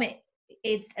perform it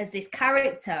as this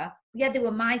character. Yeah, they were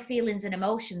my feelings and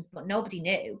emotions, but nobody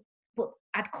knew. But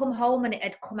I'd come home and it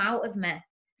had come out of me.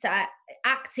 So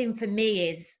acting for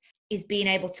me is being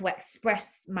able to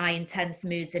express my intense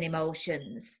moods and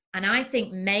emotions. And I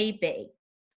think maybe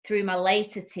through my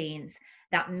later teens,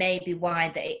 that may be why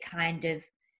that it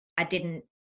I didn't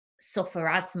suffer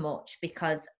as much,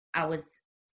 because I was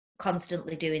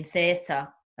constantly doing theatre.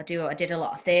 I did a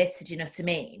lot of theatre, do you know what I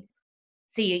mean?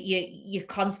 So you're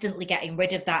constantly getting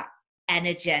rid of that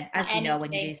energy, as you know,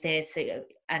 when you do theatre,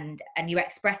 and you're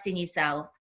expressing yourself.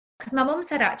 Because my mum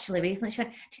said actually recently, she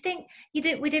went, do you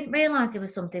think we didn't realise there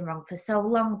was something wrong for so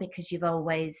long because you've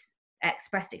always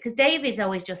expressed it? Because David's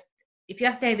always just, if you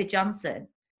ask David Johnson,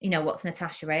 what's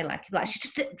Natasha Rea like? He'd be like,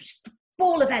 she's just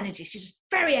full of energy. She's just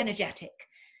very energetic.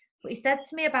 But he said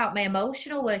to me about my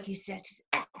emotional work, he said, she's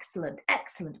excellent,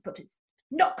 but it's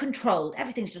not controlled.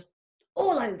 Everything's just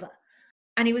all over.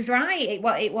 And he was right. It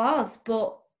was.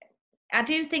 But I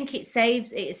do think it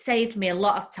saved me a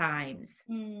lot of times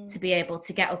to be able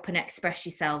to get up and express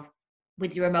yourself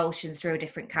with your emotions through a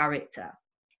different character.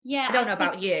 Yeah, I don't know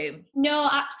about you. No,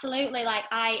 absolutely. Like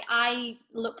I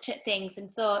looked at things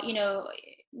and thought,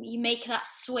 you make that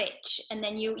switch, and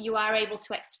then you are able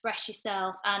to express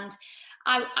yourself. And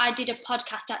I did a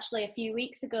podcast actually a few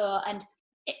weeks ago, and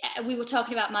we were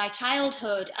talking about my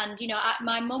childhood, and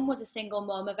my mum was a single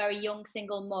mum, a very young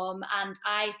single mum, and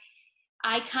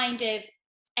I kind of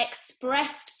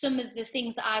expressed some of the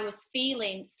things that I was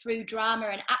feeling through drama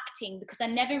and acting, because I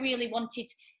never really wanted,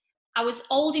 I was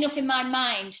old enough in my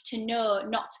mind to know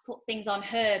not to put things on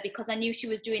her, because I knew she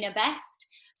was doing her best.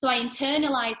 So I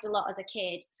internalized a lot as a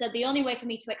kid. So the only way for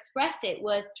me to express it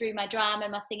was through my drama,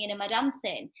 my singing and my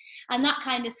dancing. And that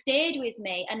kind of stayed with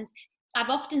me. And I've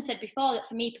often said before that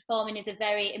for me, performing is a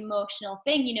very emotional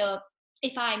thing.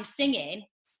 If I'm singing,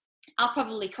 I'll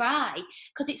probably cry,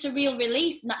 because it's a real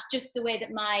release, and that's just the way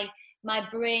that my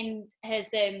brain has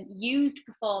used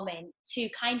performing to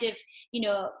kind of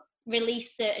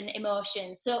release certain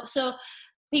emotions. So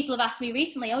people have asked me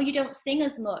recently, oh, you don't sing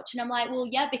as much, and I'm like, well,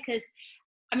 yeah, because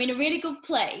I'm in a really good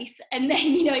place, and then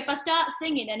if I start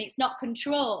singing and it's not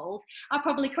controlled, I'll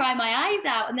probably cry my eyes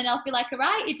out, and then I'll feel like a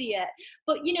right idiot.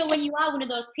 But when you are one of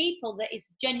those people that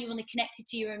is genuinely connected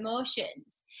to your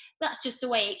emotions, that's just the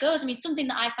way it goes. I mean, something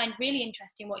that I find really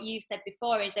interesting, what you said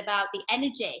before, is about the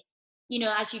energy.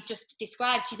 As you've just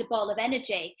described, she's a ball of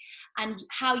energy, and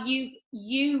how you've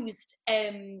used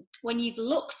when you've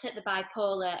looked at the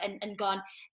bipolar and gone,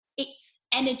 it's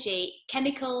energy,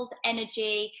 chemicals,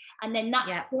 energy, and then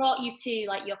that's brought you to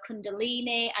like your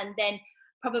kundalini, and then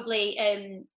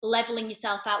probably leveling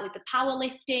yourself out with the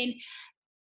powerlifting.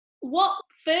 What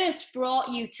first brought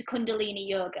you to kundalini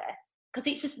yoga? Because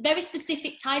it's a very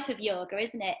specific type of yoga,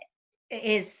 isn't it? It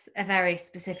is a very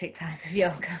specific type of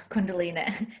yoga,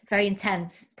 kundalini. It's very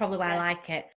intense. It's probably why I like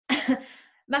it.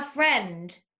 My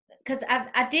friend, because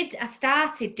I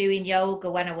started doing yoga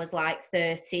when I was like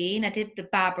 13. I did the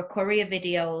Barbara Courier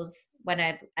videos when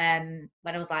I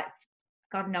was like,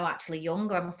 God, no, actually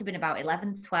younger. I must have been about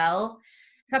 11, 12.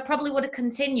 If I probably would have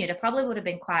continued, I probably would have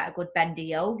been quite a good bendy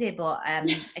yogi. But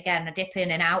again, I dip in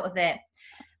and out of it.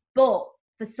 But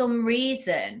for some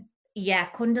reason,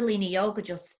 kundalini yoga,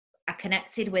 I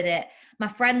connected with it. My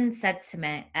friend said to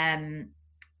me,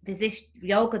 there's this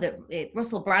yoga that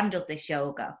Russell Brand does this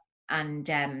yoga. And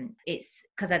it's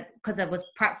because I was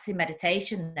practicing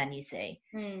meditation then, you see.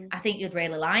 I think you'd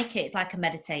really like it. It's like a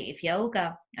meditative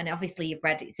yoga. And obviously you've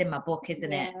read it's in my book,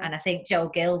 isn't it? And I think Joe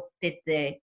Gill did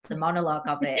the monologue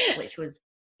of it, which was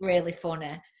really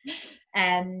funny.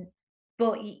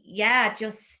 But I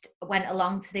just went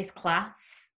along to this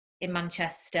class in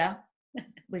Manchester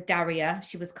with Daria.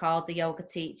 She was called, the yoga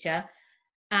teacher.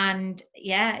 And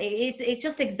it's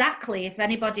just exactly, if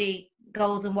anybody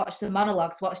goes and watch the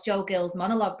monologues, watch Joe Gill's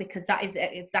monologue, because that is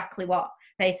exactly what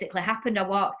basically happened. I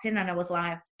walked in and I was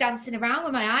like dancing around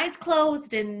with my eyes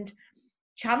closed and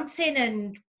chanting,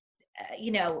 and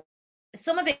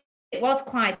some of it was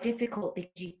quite difficult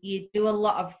because you do a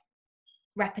lot of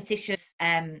repetitions,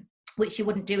 which you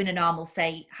wouldn't do in a normal,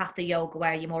 say, hatha yoga,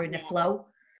 where you're more in the flow.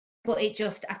 But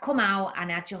I come out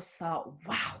and I just thought,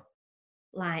 wow,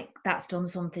 like that's done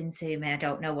something to me. I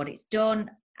don't know what it's done.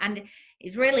 And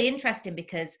it's really interesting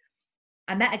because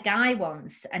I met a guy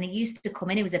once, and he used to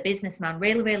come in. He was a businessman,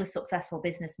 really, really successful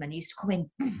businessman. He used to come in,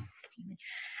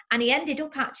 and he ended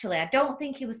up actually, I don't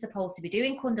think he was supposed to be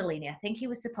doing kundalini. I think he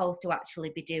was supposed to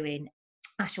actually be doing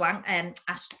oh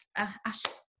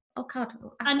God.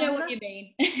 I know what you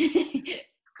mean.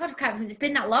 God, it's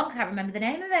been that long, I can't remember the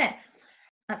name of it.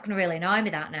 That's going to really annoy me,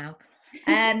 that now.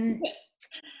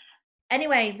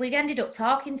 Anyway, we ended up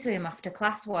talking to him after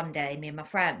class one day, me and my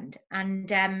friend, and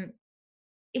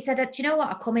he said, do you know what,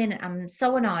 I come in, I'm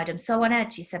so annoyed, I'm so on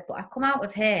edge. He said, but I come out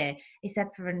of here, he said,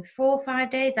 for 4 or 5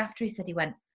 days after, he said, he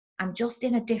went, I'm just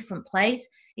in a different place.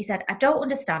 He said, I don't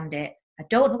understand it. I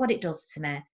don't know what it does to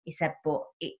me. He said, but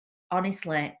it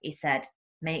honestly, he said,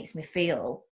 makes me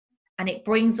feel, and it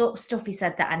brings up stuff, he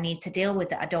said, that I need to deal with,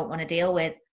 that I don't want to deal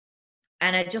with.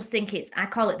 And I just think I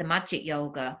call it the magic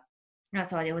yoga.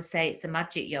 That's why I always say it's a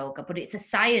magic yoga, but it's a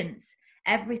science.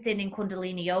 Everything in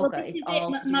Kundalini yoga is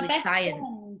all to do with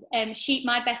science.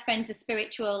 My best friend's a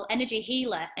spiritual energy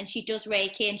healer, and she does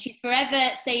Reiki, and she's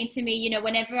forever saying to me,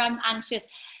 whenever I'm anxious,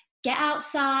 get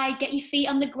outside, get your feet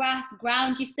on the grass,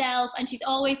 ground yourself. And she's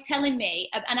always telling me,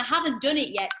 and I haven't done it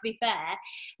yet, to be fair,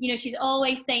 she's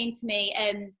always saying to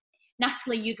me,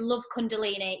 Natalie, you'd love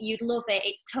Kundalini, you'd love it,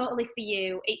 it's totally for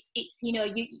you, it's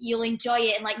you'll enjoy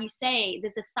it, and like you say,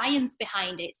 there's a science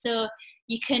behind it, so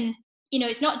you can,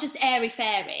 it's not just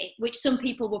airy-fairy, which some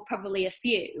people will probably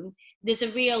assume. There's a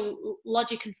real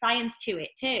logic and science to it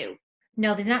too.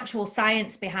 No, there's an actual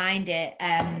science behind it.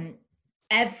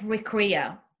 Every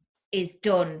kriya is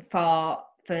done for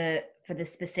for the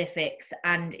specifics.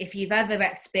 And if you've ever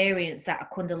experienced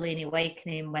that Kundalini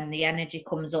awakening, when the energy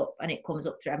comes up and it comes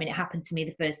up through, I mean, it happened to me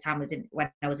the first time when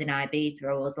I was in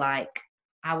Ibiza.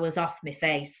 I was off my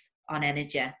face on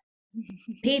energy.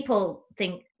 People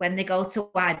think when they go to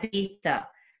Ibiza,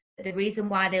 the reason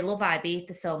why they love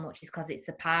Ibiza so much is because it's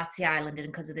the party island and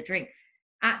because of the drink.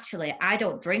 Actually, I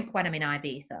don't drink when I'm in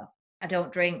Ibiza. I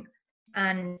don't drink.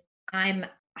 And I'm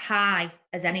high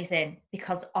as anything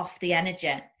because of the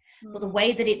energy. But the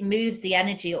way that it moves the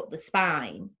energy up the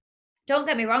spine, don't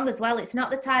get me wrong as well, it's not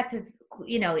the type of,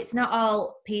 it's not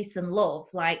all peace and love.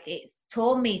 Like, it's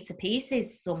torn me to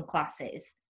pieces, some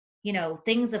classes.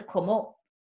 Things have come up,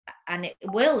 and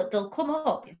they'll come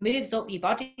up. It moves up your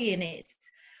body, and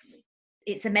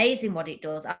it's amazing what it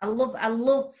does. I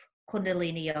love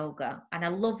Kundalini yoga, and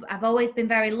I've always been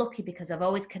very lucky because I've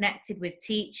always connected with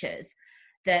teachers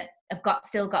that have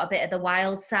still got a bit of the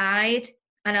wild side,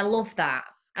 and I love that.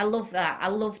 I love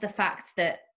the fact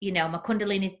that my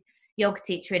Kundalini yoga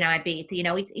teacher in Ibiza,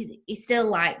 he still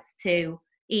likes to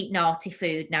eat naughty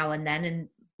food now and then, and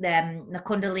the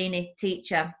Kundalini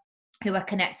teacher who I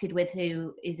connected with,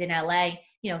 who is in LA,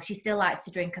 she still likes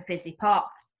to drink a fizzy pop.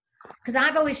 Because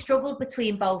I've always struggled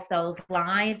between both those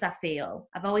lives. I feel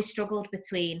I've always struggled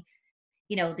between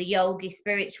the yogi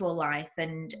spiritual life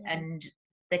and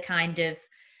the kind of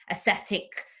ascetic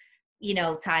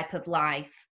type of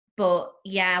life. But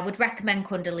yeah, I would recommend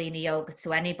Kundalini yoga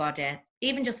to anybody,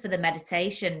 even just for the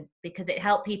meditation, because it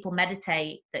helps people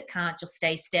meditate that can't just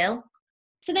stay still.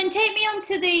 So then take me on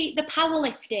to the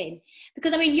powerlifting,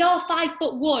 because I mean, you're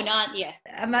 5'1", aren't you?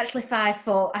 I'm actually 5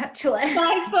 foot, actually.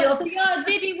 5 foot, so you're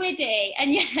diddy widdy,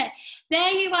 and yeah,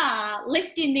 there you are,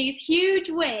 lifting these huge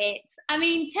weights. I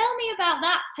mean, tell me about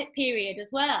that period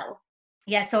as well.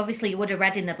 Yes, obviously you would have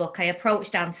read in the book, I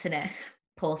approached Anthony,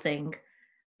 poor thing,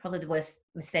 probably the worst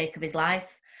mistake of his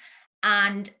life.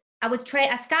 And I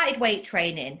started weight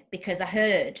training because I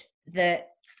heard that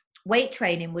weight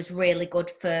training was really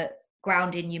good for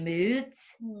grounding your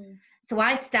moods. So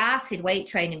I started weight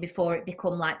training before it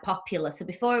become like popular. So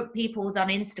before people was on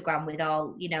Instagram with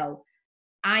all,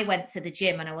 I went to the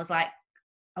gym and I was like,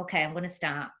 okay, I'm going to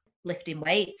start lifting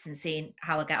weights and seeing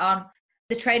how I get on.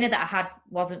 The trainer that I had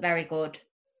wasn't very good.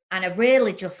 And I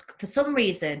really just, for some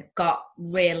reason, got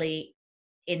really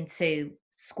into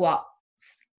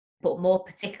squats, but more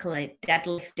particularly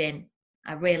deadlifting.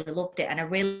 I really loved it. And I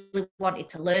really wanted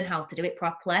to learn how to do it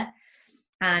properly.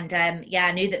 And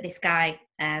I knew that this guy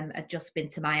had just been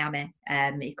to Miami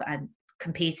and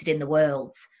competed in the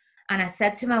Worlds. And I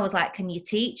said to him, I was like, can you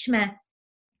teach me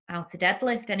how to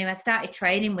deadlift? Anyway, I started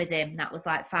training with him. That was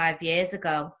like 5 years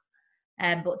ago.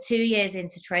 But 2 years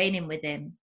into training with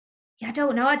him, I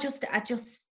don't know.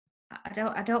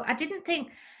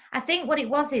 I think what it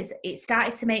was is it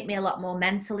started to make me a lot more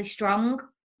mentally strong.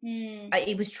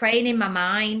 He was training my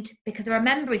mind, because I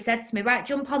remember he said to me, right,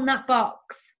 jump on that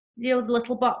box. The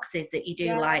little boxes that you do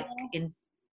and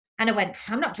I went,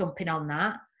 I'm not jumping on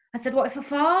that. I said, what if I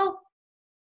fall?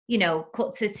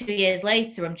 Cut to 2 years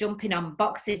later, I'm jumping on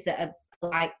boxes that are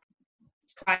like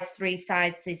twice, 3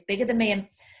 sizes bigger than me. And,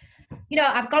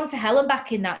 I've gone to hell and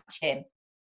back in that gym,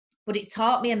 but it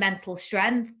taught me a mental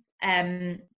strength.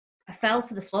 I fell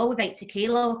to the floor with 80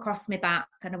 kilo across my back,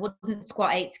 and I wouldn't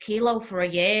squat 80 kilo for a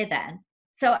year then.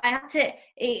 So I had to,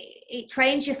 it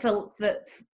trains you for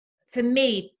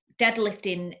me.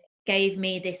 Deadlifting gave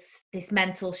me this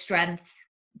mental strength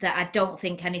that I don't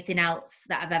think anything else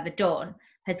that I've ever done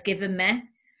has given me.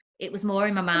 It was more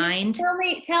in my mind. Tell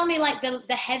me like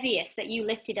the heaviest that you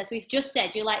lifted. As we've just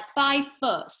said, you're like 5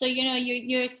 foot, so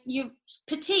you're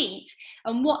petite.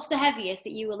 And what's the heaviest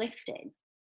that you were lifting?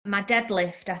 My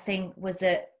deadlift, I think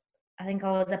I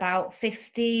was about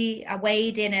 50. I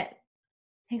weighed in at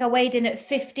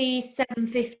 57,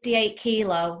 58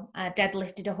 kilo. I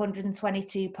deadlifted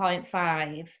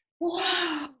 122.5.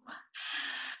 Wow.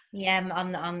 Yeah,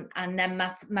 and then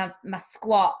my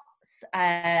squats,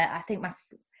 I think I've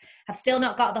still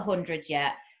not got the 100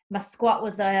 yet. My squat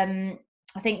was, I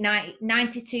think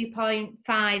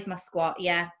 92.5, my squat,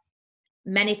 yeah.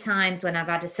 Many times when I've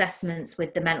had assessments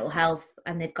with the mental health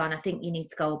and they've gone, I think you need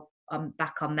to go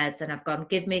back on meds, and I've gone,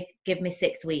 give me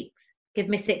 6 weeks. Give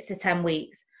me 6 to 10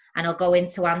 weeks, and I'll go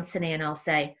into Anthony and I'll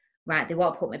say, right, they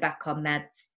won't put me back on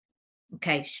meds.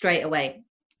 Okay, straight away,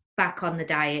 back on the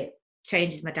diet,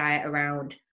 changes my diet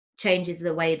around, changes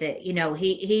the way that,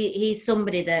 he's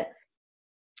somebody that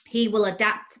he will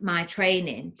adapt my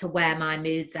training to where my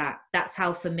mood's at. That's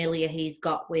how familiar he's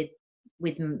got with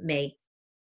me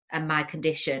and my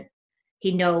condition.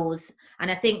 He knows. And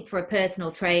I think for a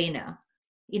personal trainer,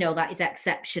 that is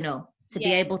exceptional to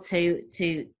be able to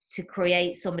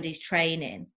create somebody's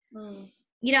training.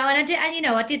 You know, and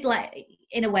I did like,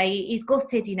 in a way, he's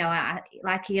gutted, you know,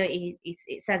 like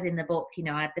it says in the book, you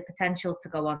know, I had the potential to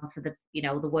go on to the, you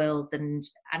know, the worlds, and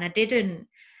I didn't.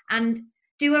 And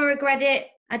do I regret it?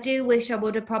 I do wish I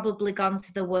would have probably gone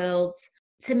to the worlds.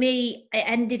 To me, it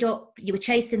ended up, you were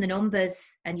chasing the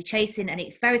numbers, and you're chasing, and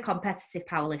it's very competitive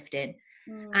powerlifting.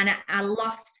 And I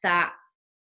lost that,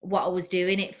 what I was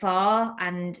doing it for.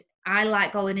 And I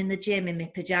like going in the gym in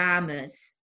my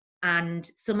pajamas, and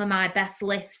some of my best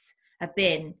lifts have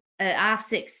been at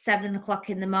 6:30, 7 o'clock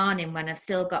in the morning when I've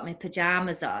still got my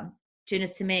pajamas on. Do you know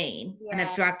what I mean? Yeah. And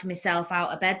I've dragged myself out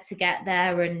of bed to get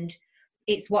there, and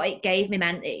it's what it gave me.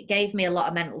 It gave me a lot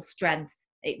of mental strength.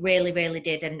 It really, really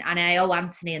did. And I owe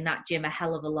Anthony in that gym a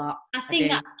hell of a lot. I think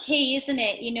that's key, isn't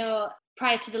it? You know,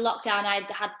 prior to the lockdown,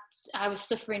 I was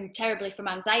suffering terribly from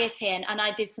anxiety, and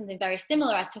I did something very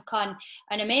similar. I took on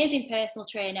an amazing personal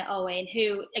trainer, Owen,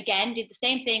 who again did the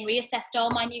same thing, reassessed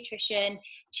all my nutrition,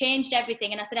 changed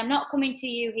everything. And I said, I'm not coming to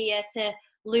you here to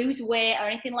lose weight or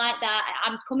anything like that.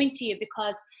 I'm coming to you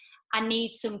because I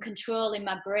need some control in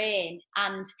my brain.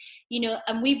 And, you know,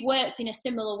 and we've worked in a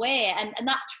similar way. And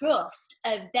that trust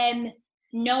of them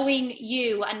knowing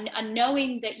you and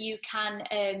knowing that you can,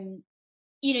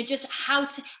 you know, just how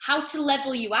to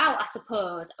level you out, I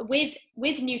suppose,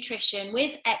 with nutrition,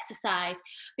 with exercise.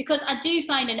 Because I do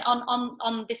find, and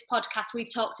on this podcast,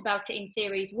 we've talked about it in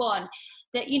series 1,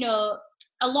 that, you know,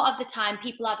 a lot of the time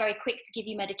people are very quick to give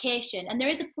you medication, and there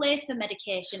is a place for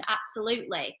medication,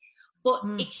 absolutely. But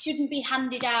it shouldn't be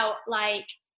handed out like,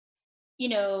 you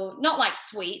know, not like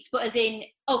sweets, but as in,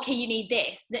 okay, you need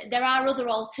this. There are other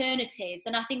alternatives.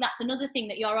 And I think that's another thing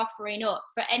that you're offering up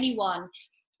for anyone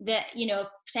that, you know,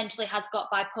 potentially has got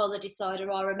bipolar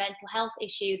disorder or a mental health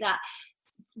issue, that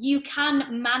you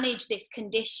can manage this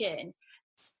condition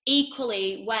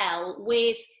equally well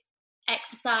with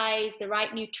exercise, the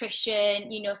right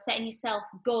nutrition, you know, setting yourself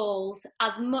goals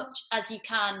as much as you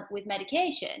can with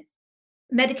medication.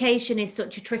 Medication is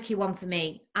such a tricky one for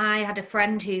me. I had a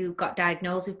friend who got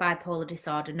diagnosed with bipolar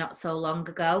disorder not so long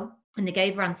ago, and they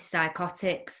gave her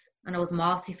antipsychotics, and I was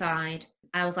mortified.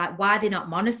 I was like, why are they not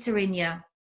monitoring you?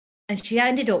 And she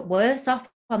ended up worse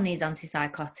off on these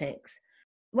antipsychotics.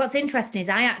 What's interesting is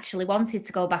I actually wanted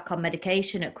to go back on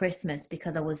medication at Christmas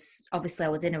because I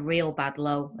was in a real bad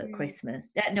low at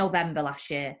Christmas, November last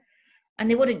year. And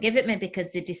they wouldn't give it me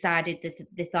because they decided that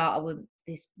they thought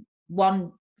this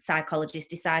one psychologist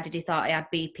decided he thought I had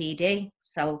BPD.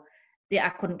 So I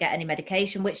couldn't get any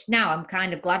medication, which now I'm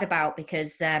kind of glad about,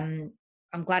 because I'm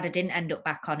glad I didn't end up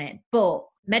back on it. But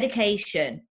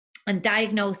medication and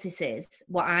diagnoses,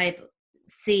 what I've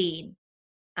seen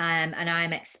and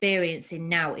I'm experiencing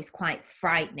now, is quite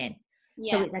frightening.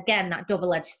 Yeah. So it's, again, that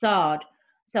double-edged sword.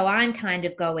 So I'm kind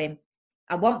of going,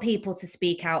 I want people to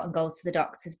speak out and go to the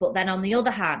doctors. But then on the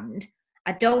other hand,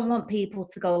 I don't want people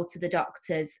to go to the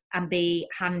doctors and be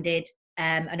handed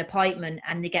an appointment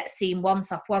and they get seen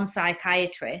once off one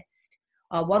psychiatrist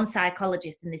or one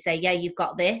psychologist and they say, yeah, you've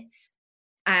got this.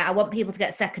 I want people to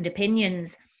get second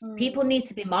opinions. People need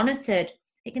to be monitored.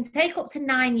 It can take up to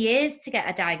 9 years to get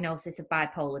a diagnosis of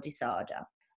bipolar disorder.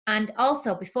 And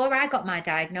also, before I got my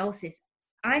diagnosis,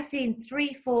 I seen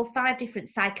 3, 4, 5 different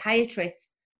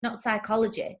psychiatrists, not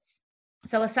psychologists.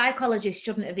 So a psychologist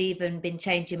shouldn't have even been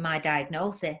changing my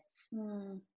diagnosis.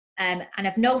 And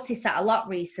I've noticed that a lot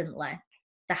recently.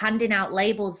 They're handing out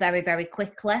labels very, very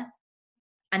quickly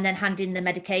and then handing the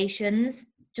medications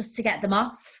just to get them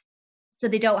off so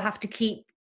they don't have to keep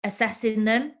assessing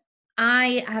them.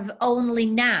 I have only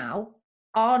now,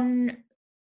 on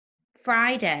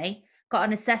Friday, got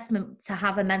an assessment to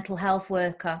have a mental health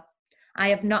worker. I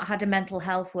have not had a mental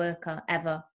health worker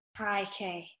ever.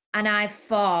 Crikey. And I've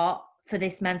fought for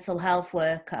this mental health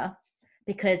worker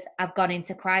because I've gone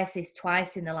into crisis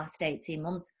twice in the last 18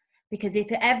 months. Because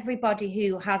if everybody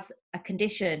who has a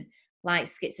condition like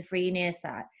schizophrenia,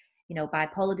 you know,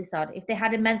 bipolar disorder, if they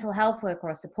had a mental health worker or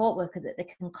a support worker that they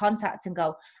can contact and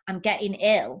go, I'm getting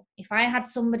ill. If I had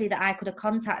somebody that I could have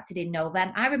contacted in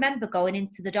November, I remember going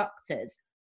into the doctors,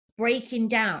 breaking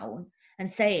down and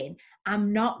saying,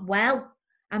 I'm not well.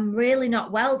 I'm really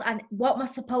not well. And what am I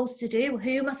supposed to do?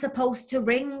 Who am I supposed to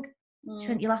ring? She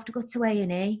went, you'll have to go to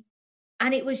A&E.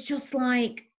 And it was just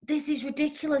like, this is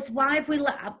ridiculous. Why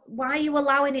are you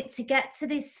allowing it to get to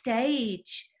this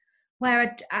stage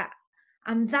where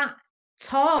I'm that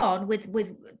torn with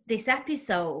this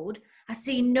episode? I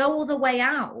see no other way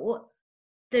out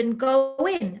than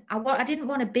going. I didn't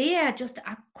want to be here.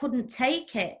 I couldn't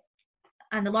take it.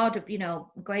 And the Lord, you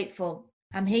know, I'm grateful.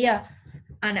 I'm here.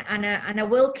 and I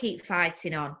will keep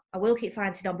fighting on. I will keep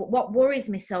fighting on. But what worries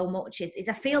me so much is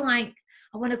I feel like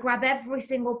I want to grab every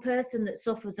single person that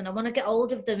suffers, and I want to get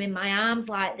hold of them in my arms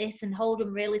like this and hold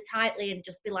them really tightly and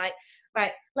just be like,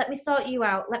 right, let me sort you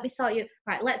out. Let me sort you.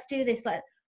 Right, let's do this.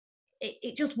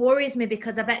 It just worries me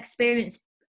because I've experienced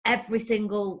every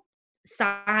single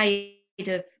side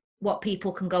of what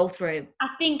people can go through. I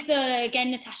think that,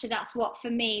 again, Natasha, that's what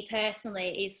for me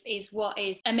personally is what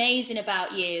is amazing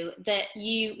about you, that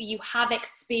you have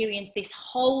experienced this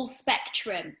whole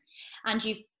spectrum, and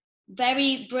you've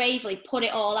very bravely put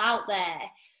it all out there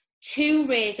to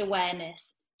raise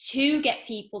awareness, to get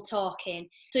people talking.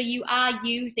 So you are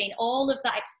using all of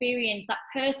that experience, that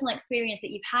personal experience that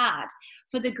you've had,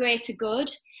 for the greater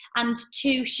good, and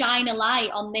to shine a light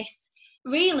on this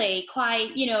really quite,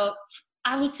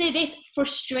 I would say this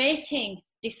frustrating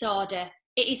disorder.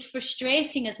 It is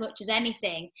frustrating as much as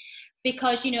anything,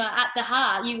 because, at the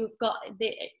heart, you've got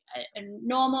a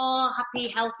normal, happy,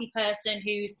 healthy person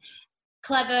who's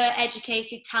clever,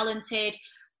 educated, talented,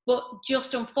 but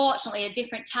just unfortunately at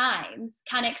different times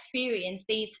can experience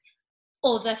these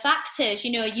other factors.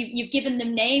 You've given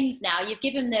them names now. You've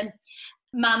given them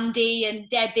Mandy and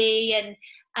Debbie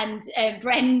and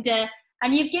Brenda,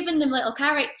 and you've given them little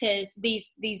characters,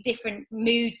 these different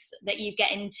moods that you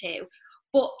get into.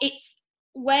 But it's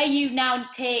where you now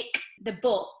take the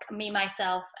book, Me,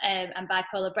 Myself, and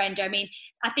Bipolar Brenda. I mean,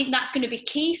 I think that's going to be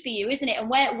key for you, isn't it? And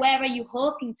where are you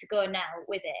hoping to go now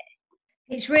with it?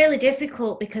 It's really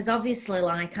difficult because obviously,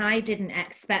 I didn't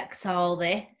expect all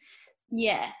this.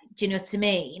 Yeah. Do you know what I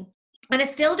mean? And I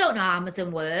still don't know how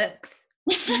Amazon works.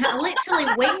 I literally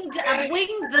I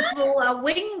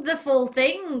winged the full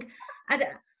thing.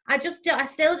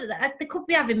 They could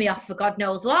be having me off for God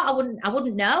knows what. I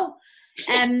wouldn't know.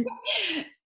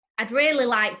 I'd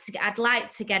like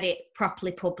to get it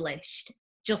properly published,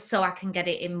 just so I can get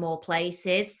it in more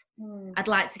places. I'd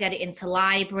like to get it into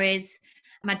libraries.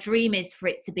 My dream is for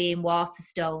it to be in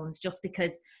Waterstones, just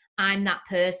because I'm that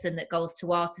person that goes to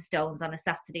Waterstones on a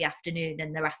Saturday afternoon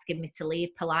and they're asking me to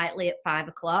leave politely at 5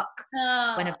 o'clock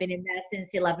when I've been in there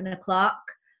since 11 o'clock.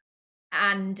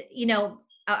 And,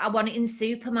 I want it in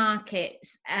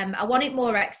supermarkets. I want it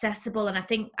more accessible. And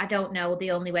I don't know, the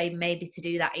only way maybe to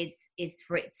do that is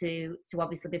for it to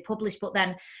obviously be published. But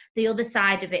then the other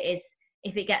side of it is,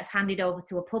 if it gets handed over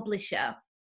to a publisher,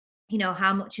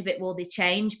 how much of it will they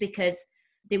change? Because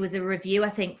there was a review, I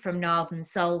think, from Northern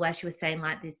Soul where she was saying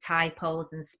there's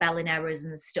typos and spelling errors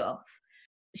and stuff.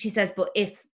 She says, but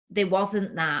if there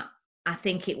wasn't that, I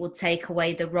think it would take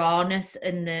away the rawness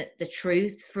and the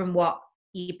truth from what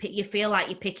you feel like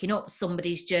you're picking up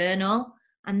somebody's journal.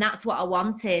 And that's what I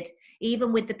wanted.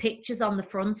 Even with the pictures on the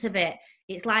front of it,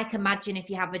 it's like, imagine if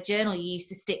you have a journal, you used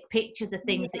to stick pictures of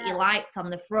things that you liked on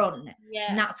the front. Yeah.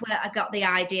 And that's where I got the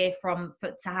idea from,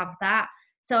 to have that.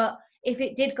 So if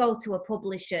it did go to a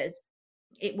publisher's,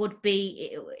 it would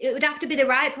have to be the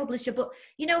right publisher. But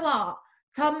you know what?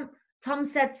 Tom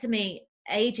said to me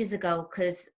ages ago,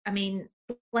 because, I mean,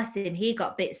 bless him, he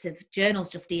got bits of journals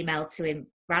just emailed to him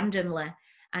randomly.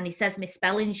 And he says my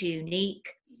spelling's unique.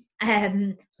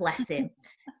 Bless him.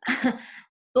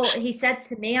 But he said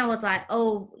to me, I was like,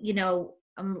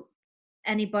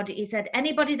 he said,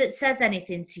 anybody that says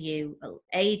anything to you,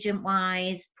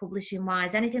 agent-wise,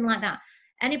 publishing-wise, anything like that,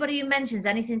 anybody who mentions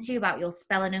anything to you about your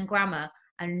spelling and grammar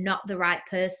are not the right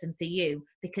person for you,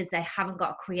 because they haven't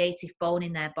got a creative bone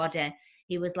in their body.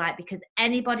 He was like, because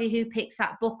anybody who picks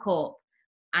that book up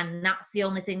and that's the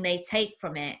only thing they take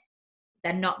from it,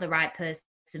 they're not the right person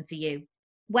for you.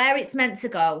 Where it's meant to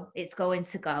go, it's going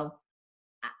to go.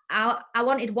 I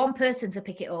wanted one person to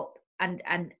pick it up and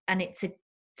it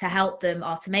to help them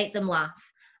or to make them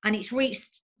laugh. And it's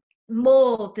reached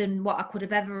more than what I could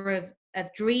have ever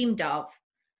have dreamed of.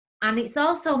 And it's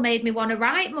also made me want to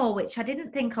write more, which I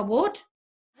didn't think I would.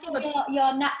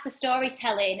 Your knack for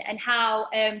storytelling, and how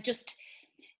just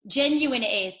genuine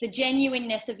it is, the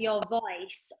genuineness of your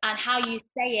voice and how you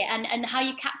say it, and how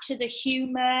you capture the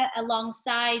humor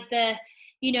alongside the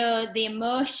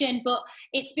emotion. But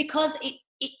it's because it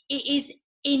is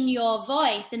in your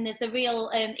voice, and there's the real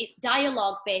it's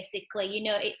dialogue basically.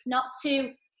 It's not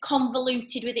too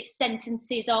convoluted with its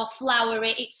sentences or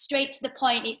flowery. It's straight to the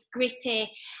point. It's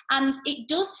gritty, and it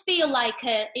does feel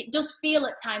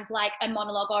at times like a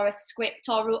monologue or a script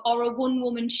or a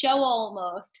one-woman show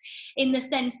almost, in the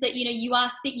sense that you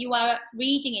are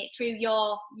reading it through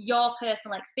your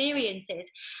personal experiences.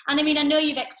 And I mean, I know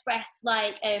you've expressed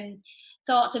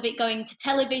thoughts of it going to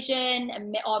television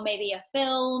or maybe a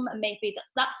film, and maybe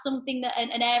that's something that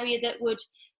an area that would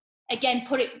again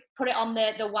put it on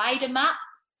the wider map.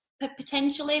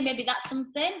 Potentially, maybe that's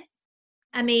something.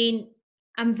 I mean,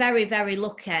 I'm very, very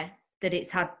lucky that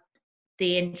it's had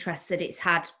the interest that it's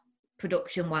had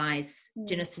production-wise.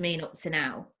 Do you know what I mean? Up to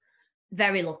now.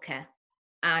 Very lucky.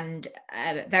 And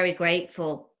very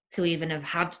grateful to even have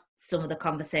had some of the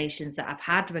conversations that I've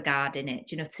had regarding it.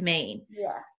 Do you know what I mean?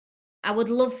 Yeah. I would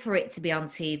love for it to be on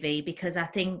TV because I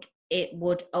think it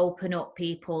would open up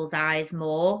people's eyes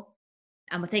more.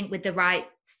 And I think with the right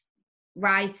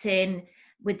writing,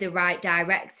 with the right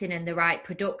directing and the right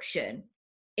production,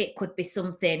 it could be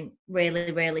something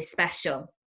really, really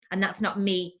special. And that's not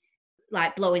me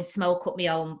like blowing smoke up my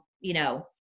own, you know,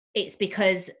 it's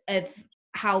because of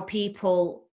how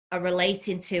people are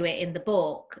relating to it in the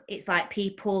book. It's like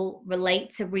people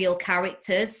relate to real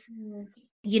characters,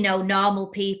 you know, normal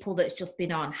people that's just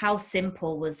been on. How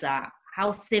simple was that?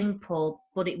 How simple,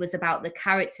 but it was about the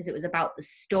characters, it was about the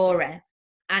story.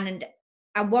 And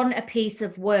I want a piece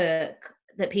of work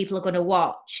that people are going to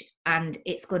watch and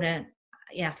it's going to,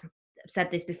 you know, I've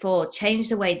said this before, change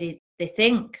the way they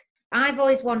think. I've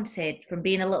always wanted, from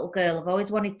being a little girl, I've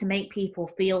always wanted to make people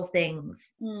feel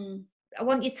things. I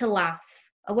want you to laugh.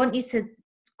 I want you to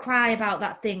cry about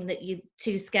that thing that you're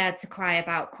too scared to cry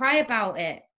about. Cry about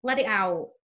it. Let it out.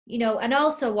 You know, and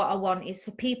also what I want is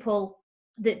for people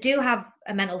that do have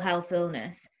a mental health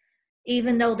illness,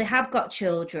 even though they have got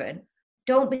children,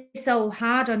 don't be so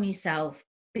hard on yourself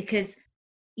because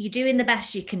you're doing the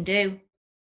best you can do.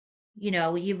 You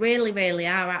know, you really, really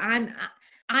are.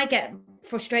 I get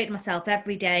frustrated myself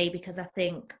every day because I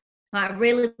think I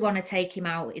really want to take him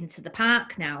out into the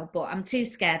park now, but I'm too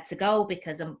scared to go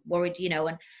because I'm worried, you know,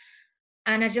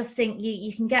 and I just think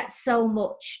you can get so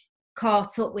much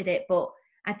caught up with it. But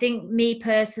I think me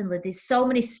personally, there's so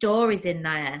many stories in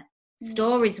there,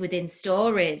 stories within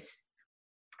stories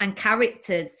and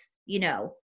characters, you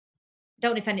know.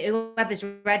 Don't know if whoever's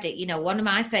read it, you know, one of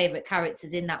my favourite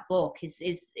characters in that book is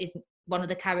one of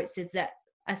the characters that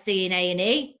I see in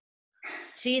A&E.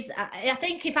 I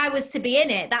think if I was to be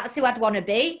in it, that's who I'd want to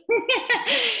be.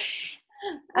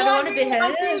 Well,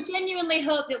 I do genuinely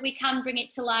hope that we can bring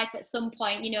it to life at some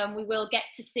point, you know, and we will get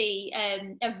to see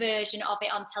a version of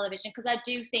it on television, because I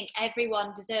do think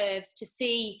everyone deserves to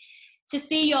see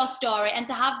your story and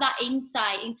to have that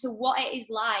insight into what it is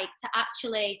like to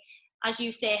actually, as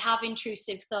you say, have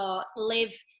intrusive thoughts,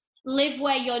 live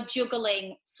where you're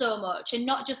juggling so much, and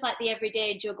not just like the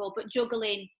everyday juggle, but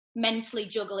mentally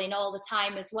juggling all the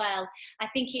time as well. I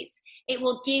think it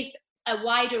will give a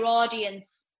wider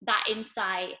audience that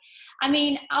insight. I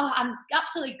mean, I'm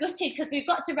absolutely gutted because we've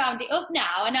got to round it up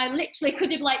now, and I literally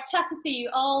could have like chatted to you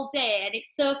all day, and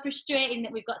it's so frustrating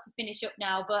that we've got to finish up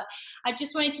now. But I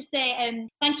just wanted to say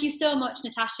thank you so much,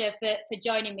 Natasha, for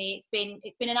joining me. It's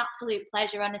been an absolute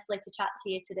pleasure, honestly, to chat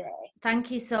to you today.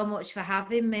 Thank you so much for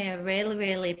having me. I really,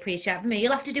 really appreciate having me.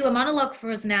 You'll have to do a monologue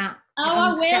for us now.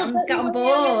 I will. Get on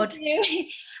board.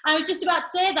 I was just about to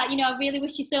say that, you know, I really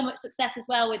wish you so much success as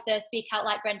well with the Speak Out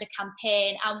Like Brenda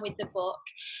campaign and with the book.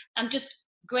 I'm just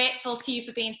grateful to you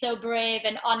for being so brave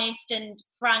and honest and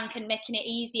frank and making it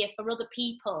easier for other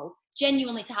people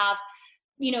genuinely to have,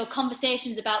 you know,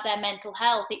 conversations about their mental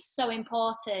health. It's so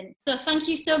important. So thank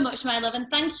you so much, my love. And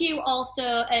thank you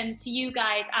also to you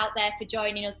guys out there for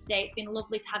joining us today. It's been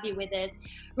lovely to have you with us.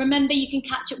 Remember, you can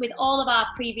catch up with all of our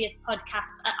previous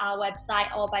podcasts at our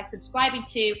website or by subscribing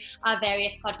to our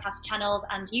various podcast channels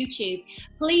and YouTube.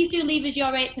 Please do leave us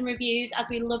your rates and reviews, as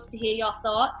we love to hear your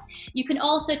thoughts. You can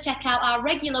also check out our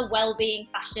regular wellbeing,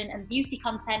 fashion and beauty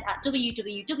content at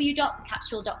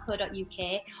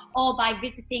www.thecapsule.co.uk or by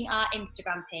visiting our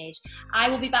Instagram page. I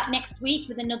will be back next week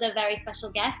with another very special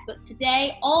guest, but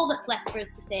today all that's left for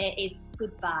us to say is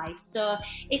goodbye. So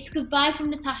it's goodbye from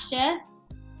Natasha.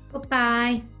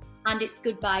 Goodbye. And it's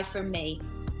goodbye from me.